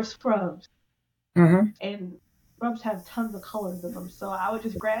we wore scrubs. Mhm. And scrubs have tons of colors in them, so I would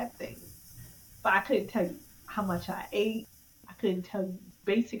just grab things. But I couldn't tell you how much I ate. I couldn't tell you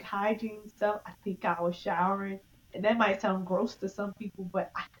basic hygiene stuff. I think I was showering. And that might sound gross to some people,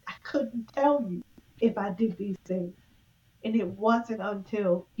 but I couldn't tell you if I did these things. And it wasn't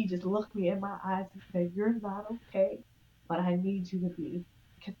until he just looked me in my eyes and said, You're not okay, but I need you to be.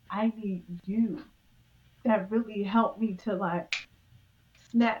 Because I need you. That really helped me to like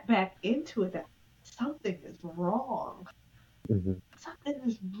snap back into it that something is wrong. Mm-hmm. Something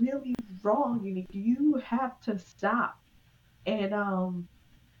is really wrong. You have to stop. And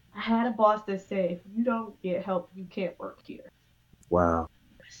I had a boss that said, if you don't get help, you can't work here. Wow.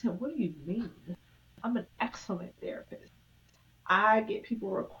 I said, what do you mean? I'm an excellent therapist. I get people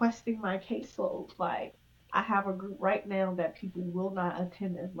requesting my caseload. Like, I have a group right now that people will not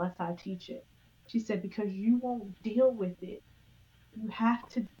attend unless I teach it. She said, because you won't deal with it. You have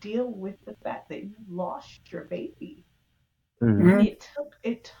to deal with the fact that you lost your baby. Mm-hmm. And it took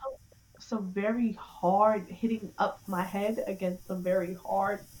some very hard hitting up my head against some very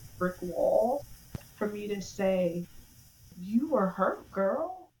hard brick walls for me to say, you were hurt,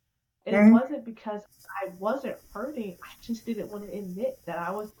 girl. And it wasn't because I wasn't hurting. I just didn't want to admit that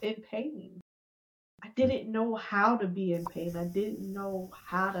I was in pain. I didn't know how to be in pain. I didn't know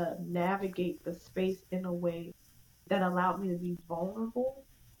how to navigate the space in a way that allowed me to be vulnerable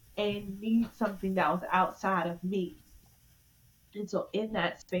and need something that was outside of me. And so in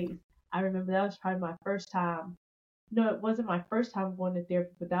that space, I remember that was probably my first time. No, it wasn't my first time going to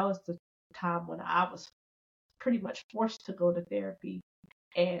therapy, but that was the time when I was pretty much forced to go to therapy.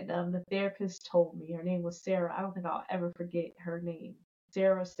 And the therapist told me, her name was Sarah. I don't think I'll ever forget her name.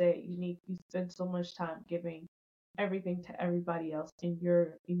 Sarah said, you spend so much time giving everything to everybody else, and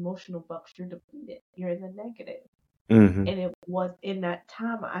your emotional bucks, you're depleted. You're in the negative. Mm-hmm. And it was in that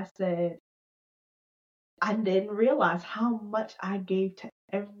time I said, I didn't realize how much I gave to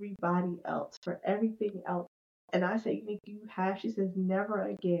everybody else for everything else. And I say, Nick, she says, never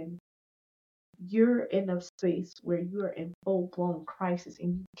again. You're in a space where you are in full blown crisis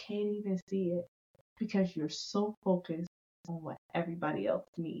and you can't even see it because you're so focused on what everybody else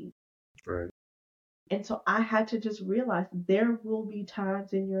needs. Right. And so I had to just realize there will be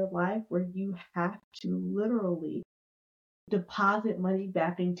times in your life where you have to literally deposit money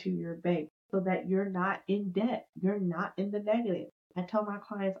back into your bank so that you're not in debt. You're not in the negative. I tell my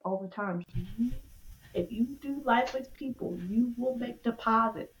clients all the time, if you do life with people, you will make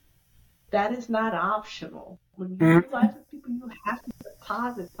deposits. That is not optional. When you do life with people, you have to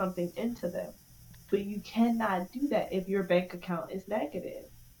deposit something into them. But you cannot do that if your bank account is negative.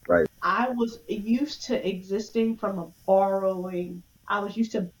 Right. I was used to existing from a borrowing. I was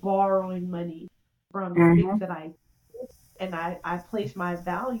used to borrowing money from things that I placed my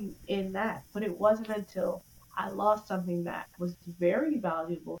value in that. But it wasn't until I lost something that was very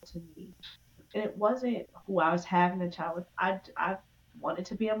valuable to me. And it wasn't who I was having a child with. I wanted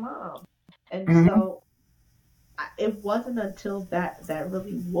to be a mom. And Hmm. so it wasn't until that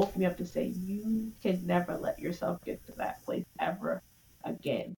really woke me up to say you can never let yourself get to that place ever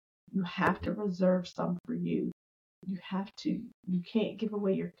again. You have to reserve some for you. You can't give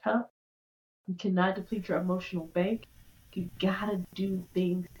away your cup. You cannot deplete your emotional bank. You gotta do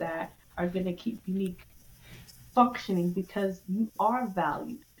things that are gonna keep unique functioning because you are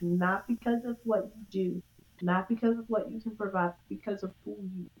valued, not because of what you do, not because of what you can provide, but because of who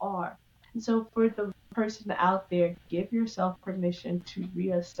you are. And so, for the person out there, give yourself permission to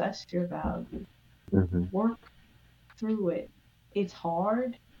reassess your value, Mm-hmm. work through it. It's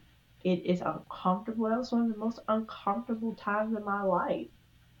hard, it is uncomfortable. That was one of the most uncomfortable times in my life.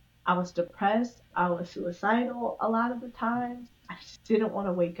 I was depressed, I was suicidal a lot of the times. I just didn't want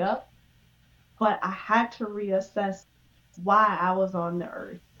to wake up, but I had to reassess why I was on the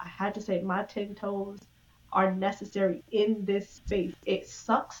earth. I had to say my 10 toes are necessary in this space. It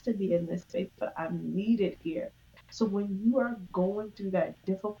sucks to be in this space, but I'm needed here. So when you are going through that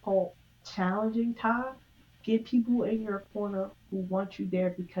difficult, challenging time, get people in your corner who want you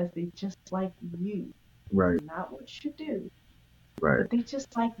there because they just like you, Right. not what you do, Right. but they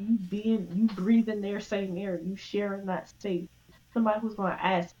just like you being, you breathing their same air, you sharing that space. Somebody who's going to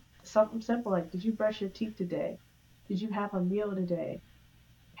ask something simple like, did you brush your teeth today? Did you have a meal today?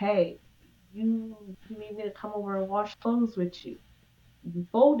 Hey, you need me to come over and wash clothes with you. You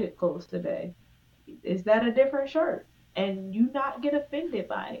folded clothes today. Is that a different shirt? And you not get offended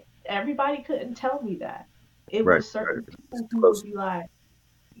by it. Everybody couldn't tell me that. It Right. was Right. certain It's people who would close. be like,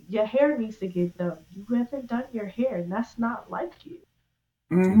 your hair needs to get done. You haven't done your hair, and that's not like you.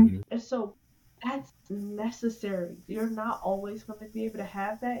 Hmm. Mm-hmm. And so that's necessary. You're not always going to be able to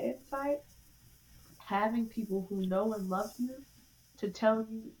have that insight. Having people who know and love you to tell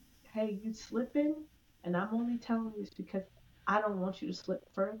you, hey, you slipping, and I'm only telling you this because I don't want you to slip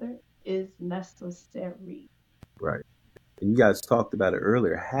further, is necessary. Right. And you guys talked about it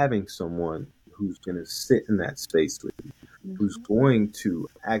earlier, having someone who's going to sit in that space with you, who's Hmm. going to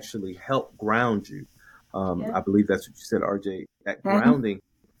actually help ground you. Yeah. I believe that's what you said, RJ. That Hmm. grounding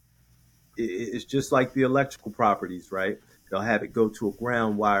is just like the electrical properties, right? They'll have it go to a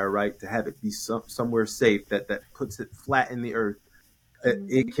ground wire, right, to have it be somewhere safe that puts it flat in the earth.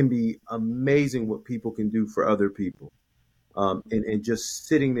 It Hmm. can be amazing what people can do for other people, and just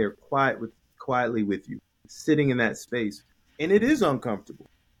sitting there quietly with you, sitting in that space, and it is uncomfortable.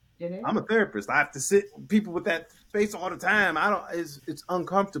 It is. I'm a therapist. I have to sit with people with that space all the time. I don't. It's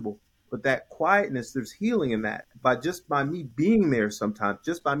uncomfortable, but that quietness, there's healing in that. By me being there, sometimes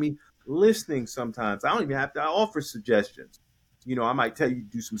just by me listening, sometimes I don't even have to offer suggestions. I might tell you to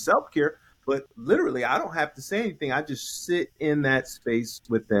do some self care, but literally, I don't have to say anything. I just sit in that space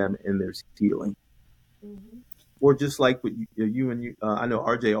with them, and there's healing. Hmm. Or just like what I know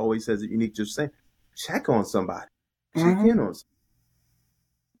RJ always says it unique. Just saying, check on somebody, check Hmm. in on.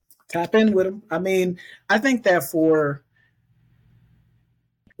 Tap in with them. I mean, I think that for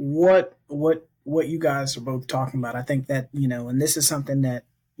what you guys are both talking about, I think that and this is something that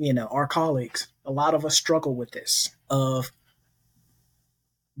our colleagues, a lot of us struggle with this of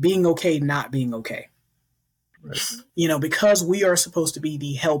being okay, not being okay. Right. Because we are supposed to be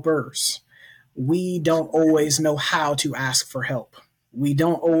the helpers, we don't always know how to ask for help. We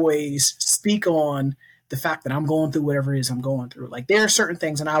don't always speak on the fact that I'm going through whatever it is I'm going through. Like there are certain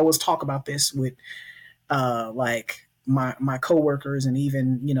things, and I always talk about this with like my coworkers and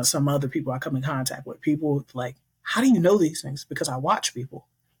even some other people I come in contact with. People like, how do you know these things? Because I watch people,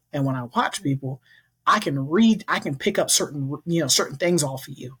 and when I watch people, I can pick up certain things off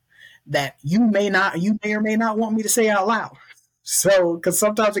of you that you may or may not want me to say out loud. So, because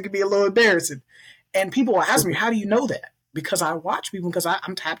sometimes it can be a little embarrassing, and people will ask me, "How do you know that?" Because I watch people, because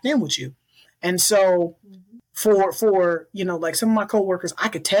I'm tapped in with you, and so Hmm. for like some of my coworkers, I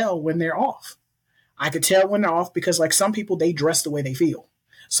could tell when they're off. I could tell when they're off because like some people they dress the way they feel.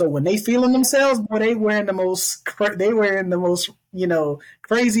 So when they feeling Yeah. themselves, boy, they wearing the most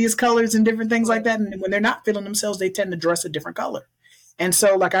craziest colors and different things like Right. that. And when they're not feeling themselves, they tend to dress a different color. And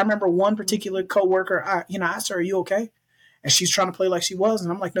so like I remember one particular Hmm. coworker, I asked her, "Are you okay?" And she's trying to play like she was,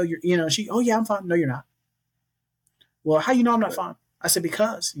 and I'm like, "No, you're," she, "Oh yeah, I'm fine." "No, you're not." "Well, how you know I'm not fine?" I said,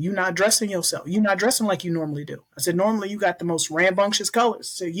 "Because you're not dressing yourself. You're not dressing like you normally do." I said, "Normally you got the most rambunctious colors.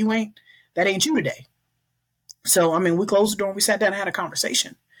 So that ain't you today." So, I mean, we closed the door and we sat down and had a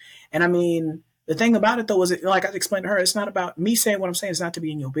conversation. And I mean, the thing about it though is, like I explained to her, it's not about me saying what I'm saying. It's not to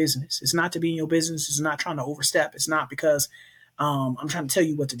be in your business. It's not to be in your business. It's not trying to overstep. It's not because I'm trying to tell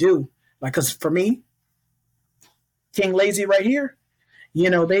you what to do. Like, because for me, King Lazy right here.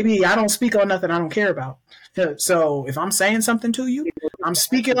 Baby, I don't speak on nothing I don't care about. So if I'm saying something to you, I'm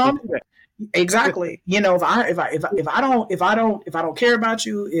speaking on it. Exactly. If I don't care about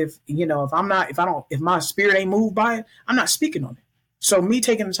you, if my spirit ain't moved by it, I'm not speaking on it. So me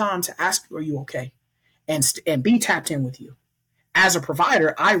taking the time to ask you, are you okay? And be tapped in with you. As a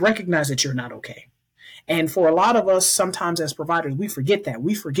provider, I recognize that you're not okay. And for a lot of us, sometimes as providers, we forget that.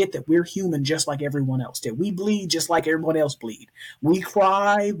 We forget that we're human just like everyone else, that we bleed just like everyone else bleed. We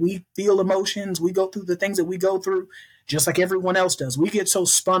cry, we feel emotions, we go through the things that we go through just like everyone else does. We get so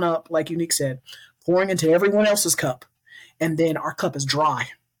spun up, like Unique said, pouring into everyone else's cup, and then our cup is dry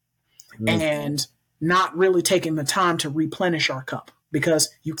and not really taking the time to replenish our cup, because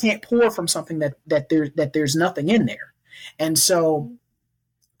you can't pour from something that there's nothing in there. And so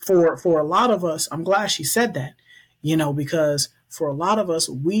for a lot of us, I'm glad she said that, because for a lot of us,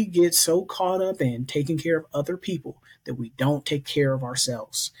 we get so caught up in taking care of other people that we don't take care of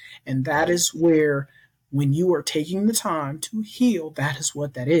ourselves. And that is where, when you are taking the time to heal, that is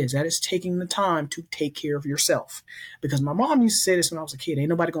what that is. That is taking the time to take care of yourself. Because my mom used to say this when I was a kid: ain't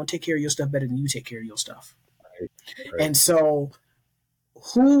nobody going to take care of your stuff better than you take care of your stuff. Right. And so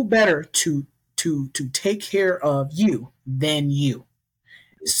who better to take care of you than you?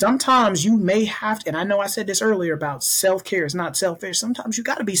 Sometimes you may have to, and I know I said this earlier about self-care is not selfish. Sometimes you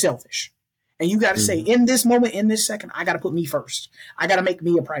got to be selfish, and you got to say, in this moment, in this second, I got to put me first. I got to make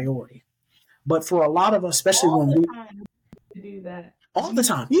me a priority. But for a lot of us, especially all when we do that all the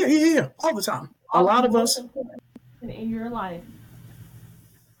time, yeah, all the time. A lot of us in your life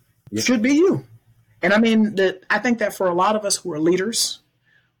should be you. And I mean, I think that for a lot of us who are leaders,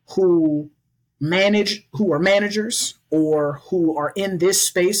 who are managers, or who are in this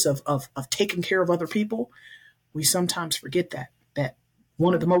space of taking care of other people, we sometimes forget that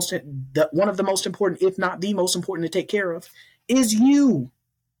one of the most important, if not the most important to take care of, is you.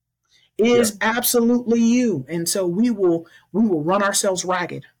 Is absolutely you. And so we will run ourselves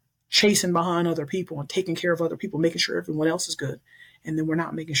ragged, chasing behind other people and taking care of other people, making sure everyone else is good, and then we're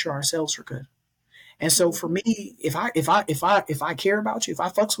not making sure ourselves are good. And so for me, if I care about you, if I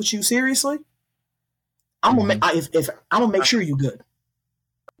fucks with you seriously, I'm gonna make sure you're good.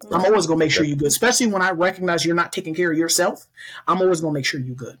 I'm always gonna make sure you're good, especially when I recognize you're not taking care of yourself. I'm always gonna make sure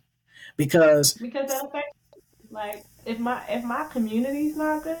you're good, because that affects, like, if my community's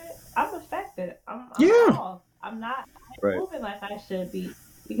not good, I'm affected. I'm off. I'm not moving like I should be,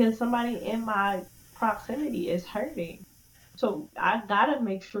 because somebody in my proximity is hurting. So I gotta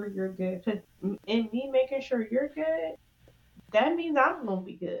make sure you're good. Because in me making sure you're good, that means I'm gonna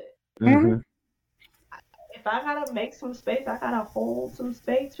be good. Mm-hmm. If I gotta make some space, I gotta hold some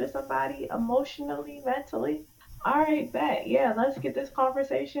space for somebody emotionally, mentally. All right, bet. Yeah, let's get this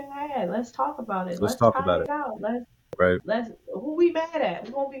conversation had. Let's talk about it. Let's talk about it. Out. Right. Who we mad at?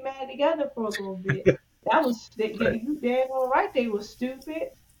 We're gonna be mad together for a little bit. You damn all right. They was stupid.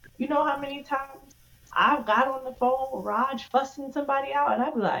 You know how many times I got on the phone with Raj fussing somebody out, and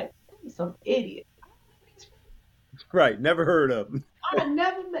I'd be like, some idiot. Right. Never heard of them. I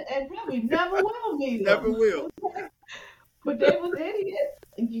never met, and probably never will meet them. Never will. But they was idiots.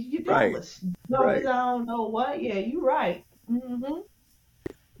 You right. I don't know what. Yeah, you right. Mm-hmm.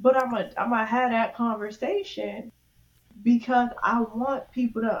 But I'm gonna have that conversation, because I want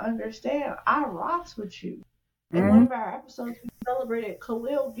people to understand I rocks with you. In one of our episodes, we celebrated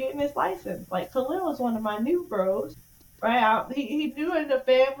Khalil getting his license. Like, Khalil is one of my new bros, right? He new in the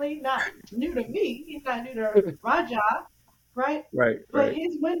family, not new to me. He's not new to Raja, right? Right. But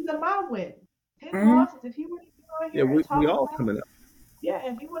his wins are my wins. His losses, if he would have been on here, we all coming up. Yeah,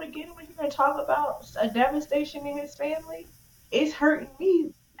 if he would have get in here and talk about a devastation in his family, it's hurting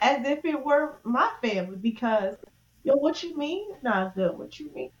me as if it were my family, because, what you mean not good? What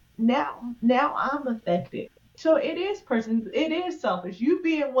you mean? Now I'm affected. So it is selfish. You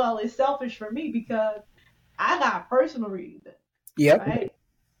being well is selfish for me, because I got personal reasons. Yep. Right?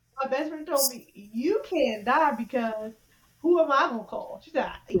 My best friend told me, you can't die, because who am I gonna call? She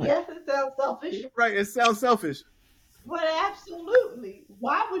said, yes, it sounds selfish. Right, it sounds selfish. But absolutely.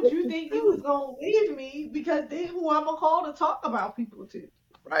 Why would you think you was gonna leave me? Because then who I'm gonna call to talk about people to?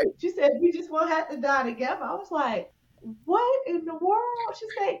 Right. She said, we just gonna have to die together. I was like, what in the world? She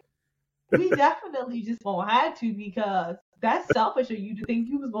said, we definitely just gonna have to, because that's selfish of you to think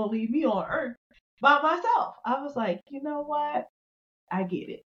you was gonna leave me on earth by myself. I was like, you know what? I get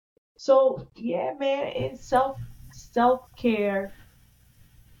it. So yeah, man, it's self-care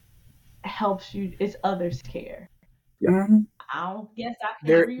helps you. It's others' care. Mm-hmm. I don't guess I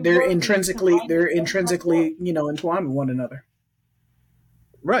can. They're intrinsically, entwined with one another.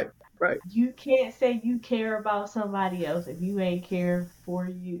 Right. Right. You can't say you care about somebody else if you ain't care for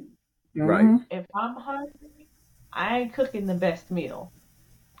you. Right. If I'm hungry, I ain't cooking the best meal.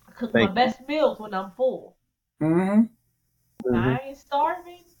 I cook my Thank you. best meals when I'm full. Mm-hmm. I ain't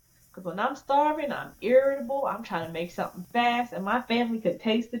starving, because when I'm starving, I'm irritable. I'm trying to make something fast, and my family could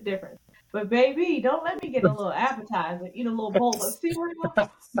taste the difference. But baby, don't let me get a little appetizer, eat a little bowl of cereal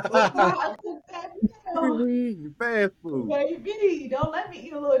before I cook that meal. Fast food. Baby, don't let me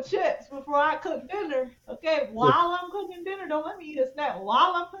eat a little chips before I cook dinner. Okay, while I'm cooking dinner, don't let me eat a snack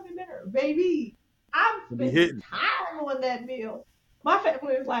while I'm cooking dinner. Baby, I'm spending time on that meal. My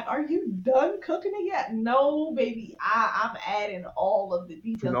family is like, "Are you done cooking it yet?" No, baby, I'm adding all of the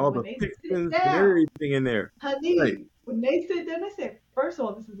details. And all when the they fixings sit and down, everything in there. honey, Right. when they sit down, they say, first of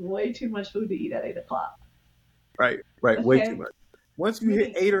all, this is way too much food to eat at 8 o'clock. Right. Way Okay. too much. Once you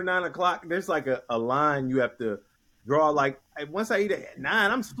hit 8 or 9 o'clock, there's like a line you have to draw. Like, once I eat at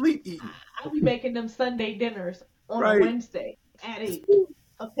 9, I'm sleep eating. I'll be making them Sunday dinners on Right. a Wednesday at 8.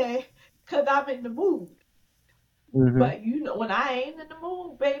 Okay? Because I'm in the mood. But you know, when I ain't in the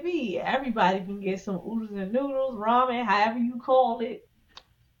mood, baby, everybody can get some oodles and noodles, ramen, however you call it.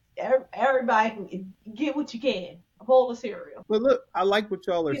 Everybody can get what you can. A bowl of cereal. But look, I like what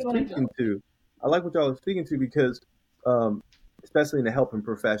y'all are Get what I speaking to. I like what y'all are speaking to because, especially in the helping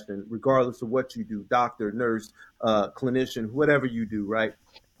profession, regardless of what you do, doctor, nurse, clinician, whatever you do, right?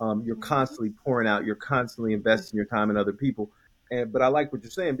 You're constantly pouring out. You're constantly investing your time in other people. But I like what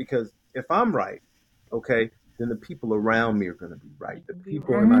you're saying because if I'm right, okay, then the people around me are going to be right. The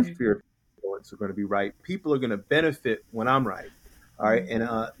people in my sphere of influence are going to be right. People are going to benefit when I'm right. All right. And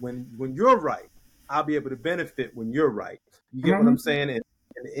when you're right, I'll be able to benefit when you're right. You get what I'm saying? And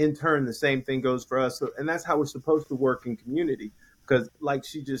in turn, the same thing goes for us. So, and that's how we're supposed to work in community. Because like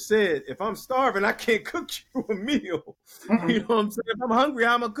she just said, if I'm starving, I can't cook you a meal. You know what I'm saying? If I'm hungry,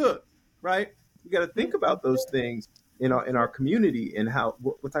 I'm a cook. Right. You got to think about those things in our community and how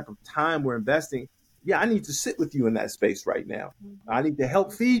what type of time we're investing. Yeah, I need to sit with you in that space right now. I need to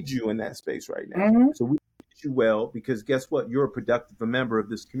help feed you in that space right now. So we treat you well because guess what? You're a productive member of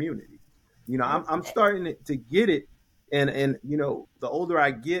this community. You know, I'm starting to get it. And you know, the older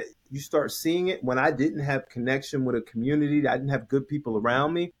I get, you start seeing it. When I didn't have connection with a community, I didn't have good people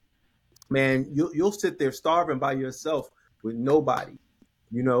around me, man, you'll sit there starving by yourself with nobody,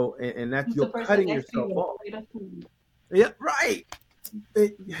 you know, and that's you're cutting yourself off. Yeah, right.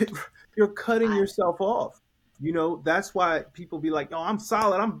 You're cutting yourself off. You know, that's why people be like, "Oh, I'm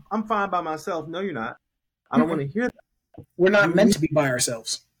solid. I'm fine by myself." No, you're not. I don't want to hear that. We're not meant to be by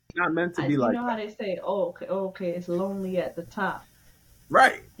ourselves. Not meant to be like. You know how they say, "Oh, okay, it's lonely at the top."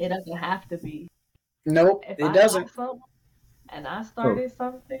 Right. It doesn't have to be. Nope, if it doesn't. And I started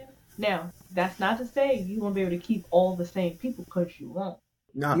something. Now, that's not to say you won't be able to keep all the same people because you won't.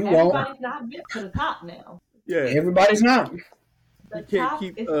 No, you Everybody's won't. not meant for the top now. Yeah, everybody's not. You can't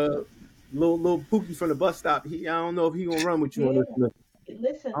keep little Pookie from the bus stop. I don't know if he gonna run with you on this.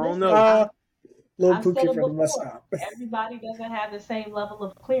 Listen, I don't know. Little Pookie from the bus stop. Everybody doesn't have the same level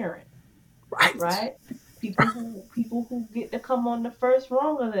of clearance. Right. Right? People who get to come on the first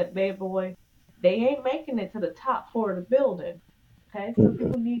rung of that bad boy, they ain't making it to the top floor of the building. Okay? Some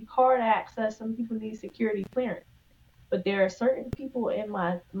people need card access, some people need security clearance. But there are certain people in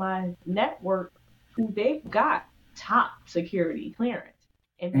my network who they've got top security clearance.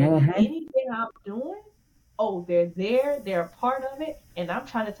 And then anything I'm doing, they're there, they're a part of it, and I'm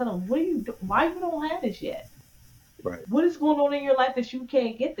trying to tell them, why you don't have this yet? Right. What is going on in your life that you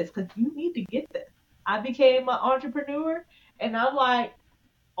can't get this? Because you need to get this. I became an entrepreneur, and I'm like,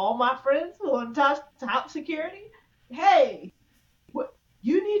 all my friends who are in top security, hey,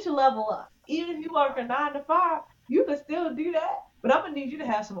 you need to level up. Even if you work a 9 to 5, you can still do that, but I'm gonna need you to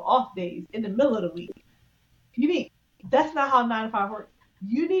have some off days in the middle of the week. That's not how 9 to 5 works.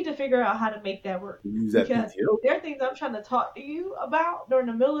 You need to figure out how to make that work. Because there are things I'm trying to talk to you about during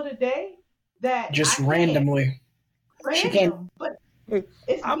the middle of the day that just randomly. She can't. But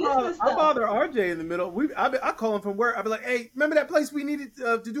I bother RJ in the middle. I call him from work. I be like, "Hey, remember that place we needed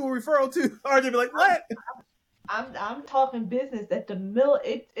to do a referral to?" RJ be like, "What?" I'm talking business at the middle.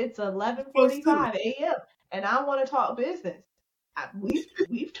 It's 11:45 a.m. and I want to talk business.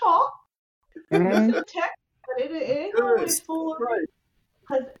 We've talked. Tech, but it ain't always full. Right.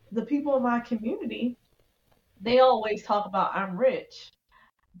 Because the people in my community, they always talk about I'm rich.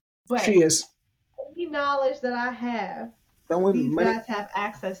 But she is. Any knowledge that I have, these guys have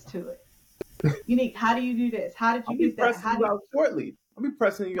access to it. How do you do this? How did you get that? I'll be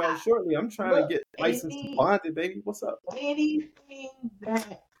pressing you out shortly. I'm trying to get licensed and bonded, baby. What's up? Anything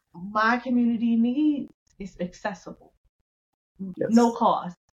that my community needs is accessible. Yes. No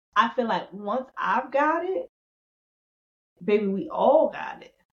cost. I feel like once I've got it, baby, we all got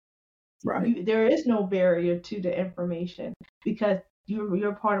it. Right. There is no barrier to the information because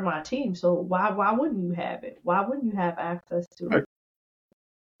you're part of my team. So why wouldn't you have it? Why wouldn't you have access to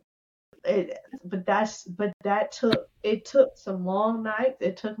it? But that took some long nights.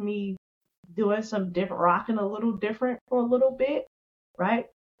 It took me doing some different, rocking a little different for a little bit, right?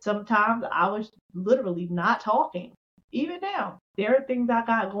 Sometimes I was literally not talking. Even now, there are things I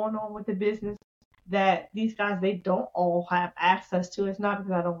got going on with the business that these guys, they don't all have access to. It's not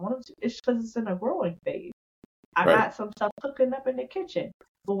because I don't want them to. It's because it's in a growing phase. I got some stuff cooking up in the kitchen.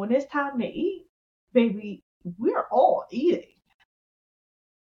 But when it's time to eat, baby, we're all eating.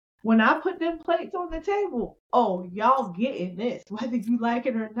 When I put them plates on the table, oh, y'all getting this, whether you like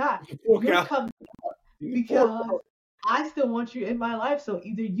it or not. You're coming up because I still want you in my life. So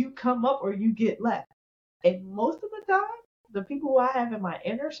either you come up or you get left. And most of the time, the people who I have in my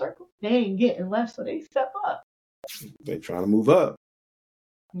inner circle, they ain't getting left, so they step up. They trying to move up.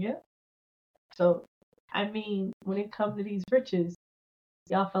 Yeah. So, I mean, when it comes to these riches,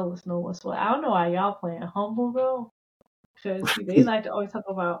 y'all fellas know what's what. I don't know why y'all playing humble, though. Because they like to always talk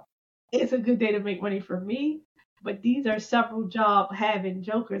about, it's a good day to make money for me, but these are several job having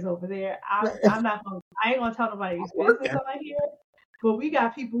jokers over there. I ain't gonna tell nobody's business on here, but we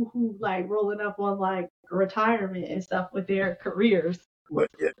got people who like rolling up on like retirement and stuff with their careers. But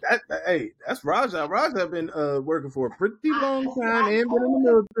yeah, that's Raja. Raja been working for a pretty long time and been in the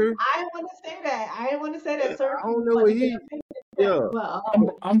military. I want to say that. I want to say that, sir. I don't know what he. Yeah. But,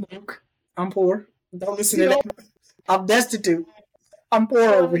 I'm broke. I'm poor. Don't listen to that. I'm destitute. I'm poor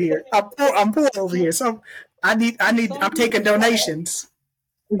over here. I'm poor over here. So I'm taking donations.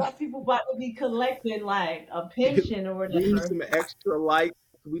 Some people about to be collecting like a pension or whatever. We need some extra likes.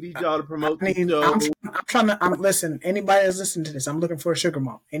 We need y'all to promote the show. I'm trying to listen. Anybody that's listening to this, I'm looking for a sugar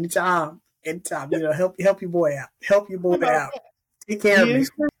mom. Anytime, help your boy out. Help your boy out. Take care of me.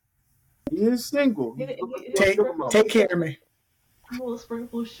 He is single. Take care of me. We'll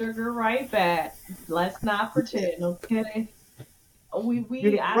sprinkle sugar right back. Let's not pretend, okay?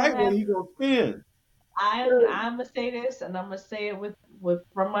 Get it right when he gonna spend. I'm gonna say this, and I'm gonna say it with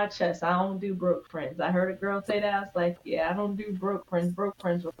from my chest. I don't do broke friends. I heard a girl say that. I was like, yeah, I don't do broke friends. Broke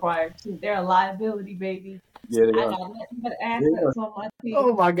friends require too. They're a liability, baby. Yeah, they I are. got nothing but assets on my team.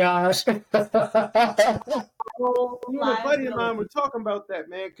 Oh my gosh. You and a buddy of mine were talking about that,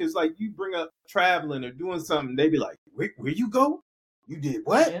 man, because like you bring up traveling or doing something, they be like, where you go? You did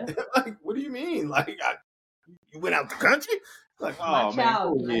what? Yeah. Like, what do you mean? Like, you went out the country? Like, my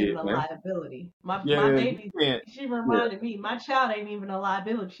child ain't even a liability. My baby, she reminded me, my child ain't even a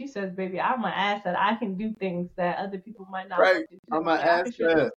liability. She says, baby, I'm an asset. I can do things that other people might not want to do. I'm an asset. I can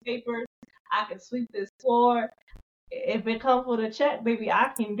shoot this paper. I can sweep this floor. If it comes with a check, baby,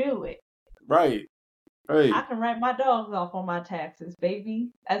 I can do it. Right. I can write my dogs off on my taxes,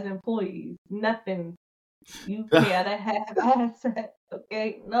 baby, as employees. Nothing. You gotta have assets,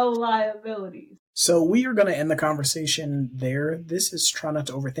 okay? No liabilities. So we are going to end the conversation there. This is Try Not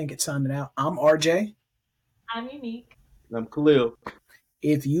to Overthink It signing out. I'm RJ. I'm Unique. I'm Khalil.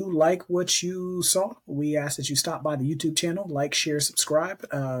 If you like what you saw, we ask that you stop by the YouTube channel, like, share, subscribe.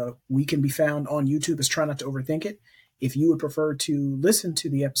 We can be found on YouTube as Try Not to Overthink It. If you would prefer to listen to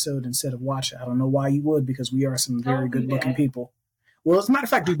the episode instead of watch it, I don't know why you would, because we are some very good-looking people. Well, as a matter of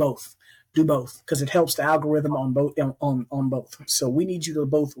fact, do both. Do both, because it helps the algorithm on both. On both. So we need you to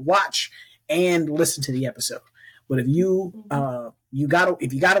both watch and listen to the episode. But if you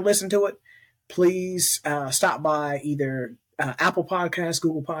gotta listen to it, please stop by either Apple Podcasts,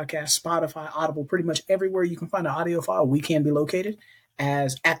 Google Podcasts, Spotify, Audible, pretty much everywhere you can find an audio file. We can be located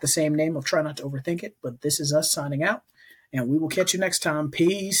as at the same name of Try Not to Overthink It. But this is us signing out, and we will catch you next time.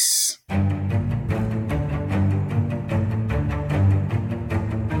 Peace.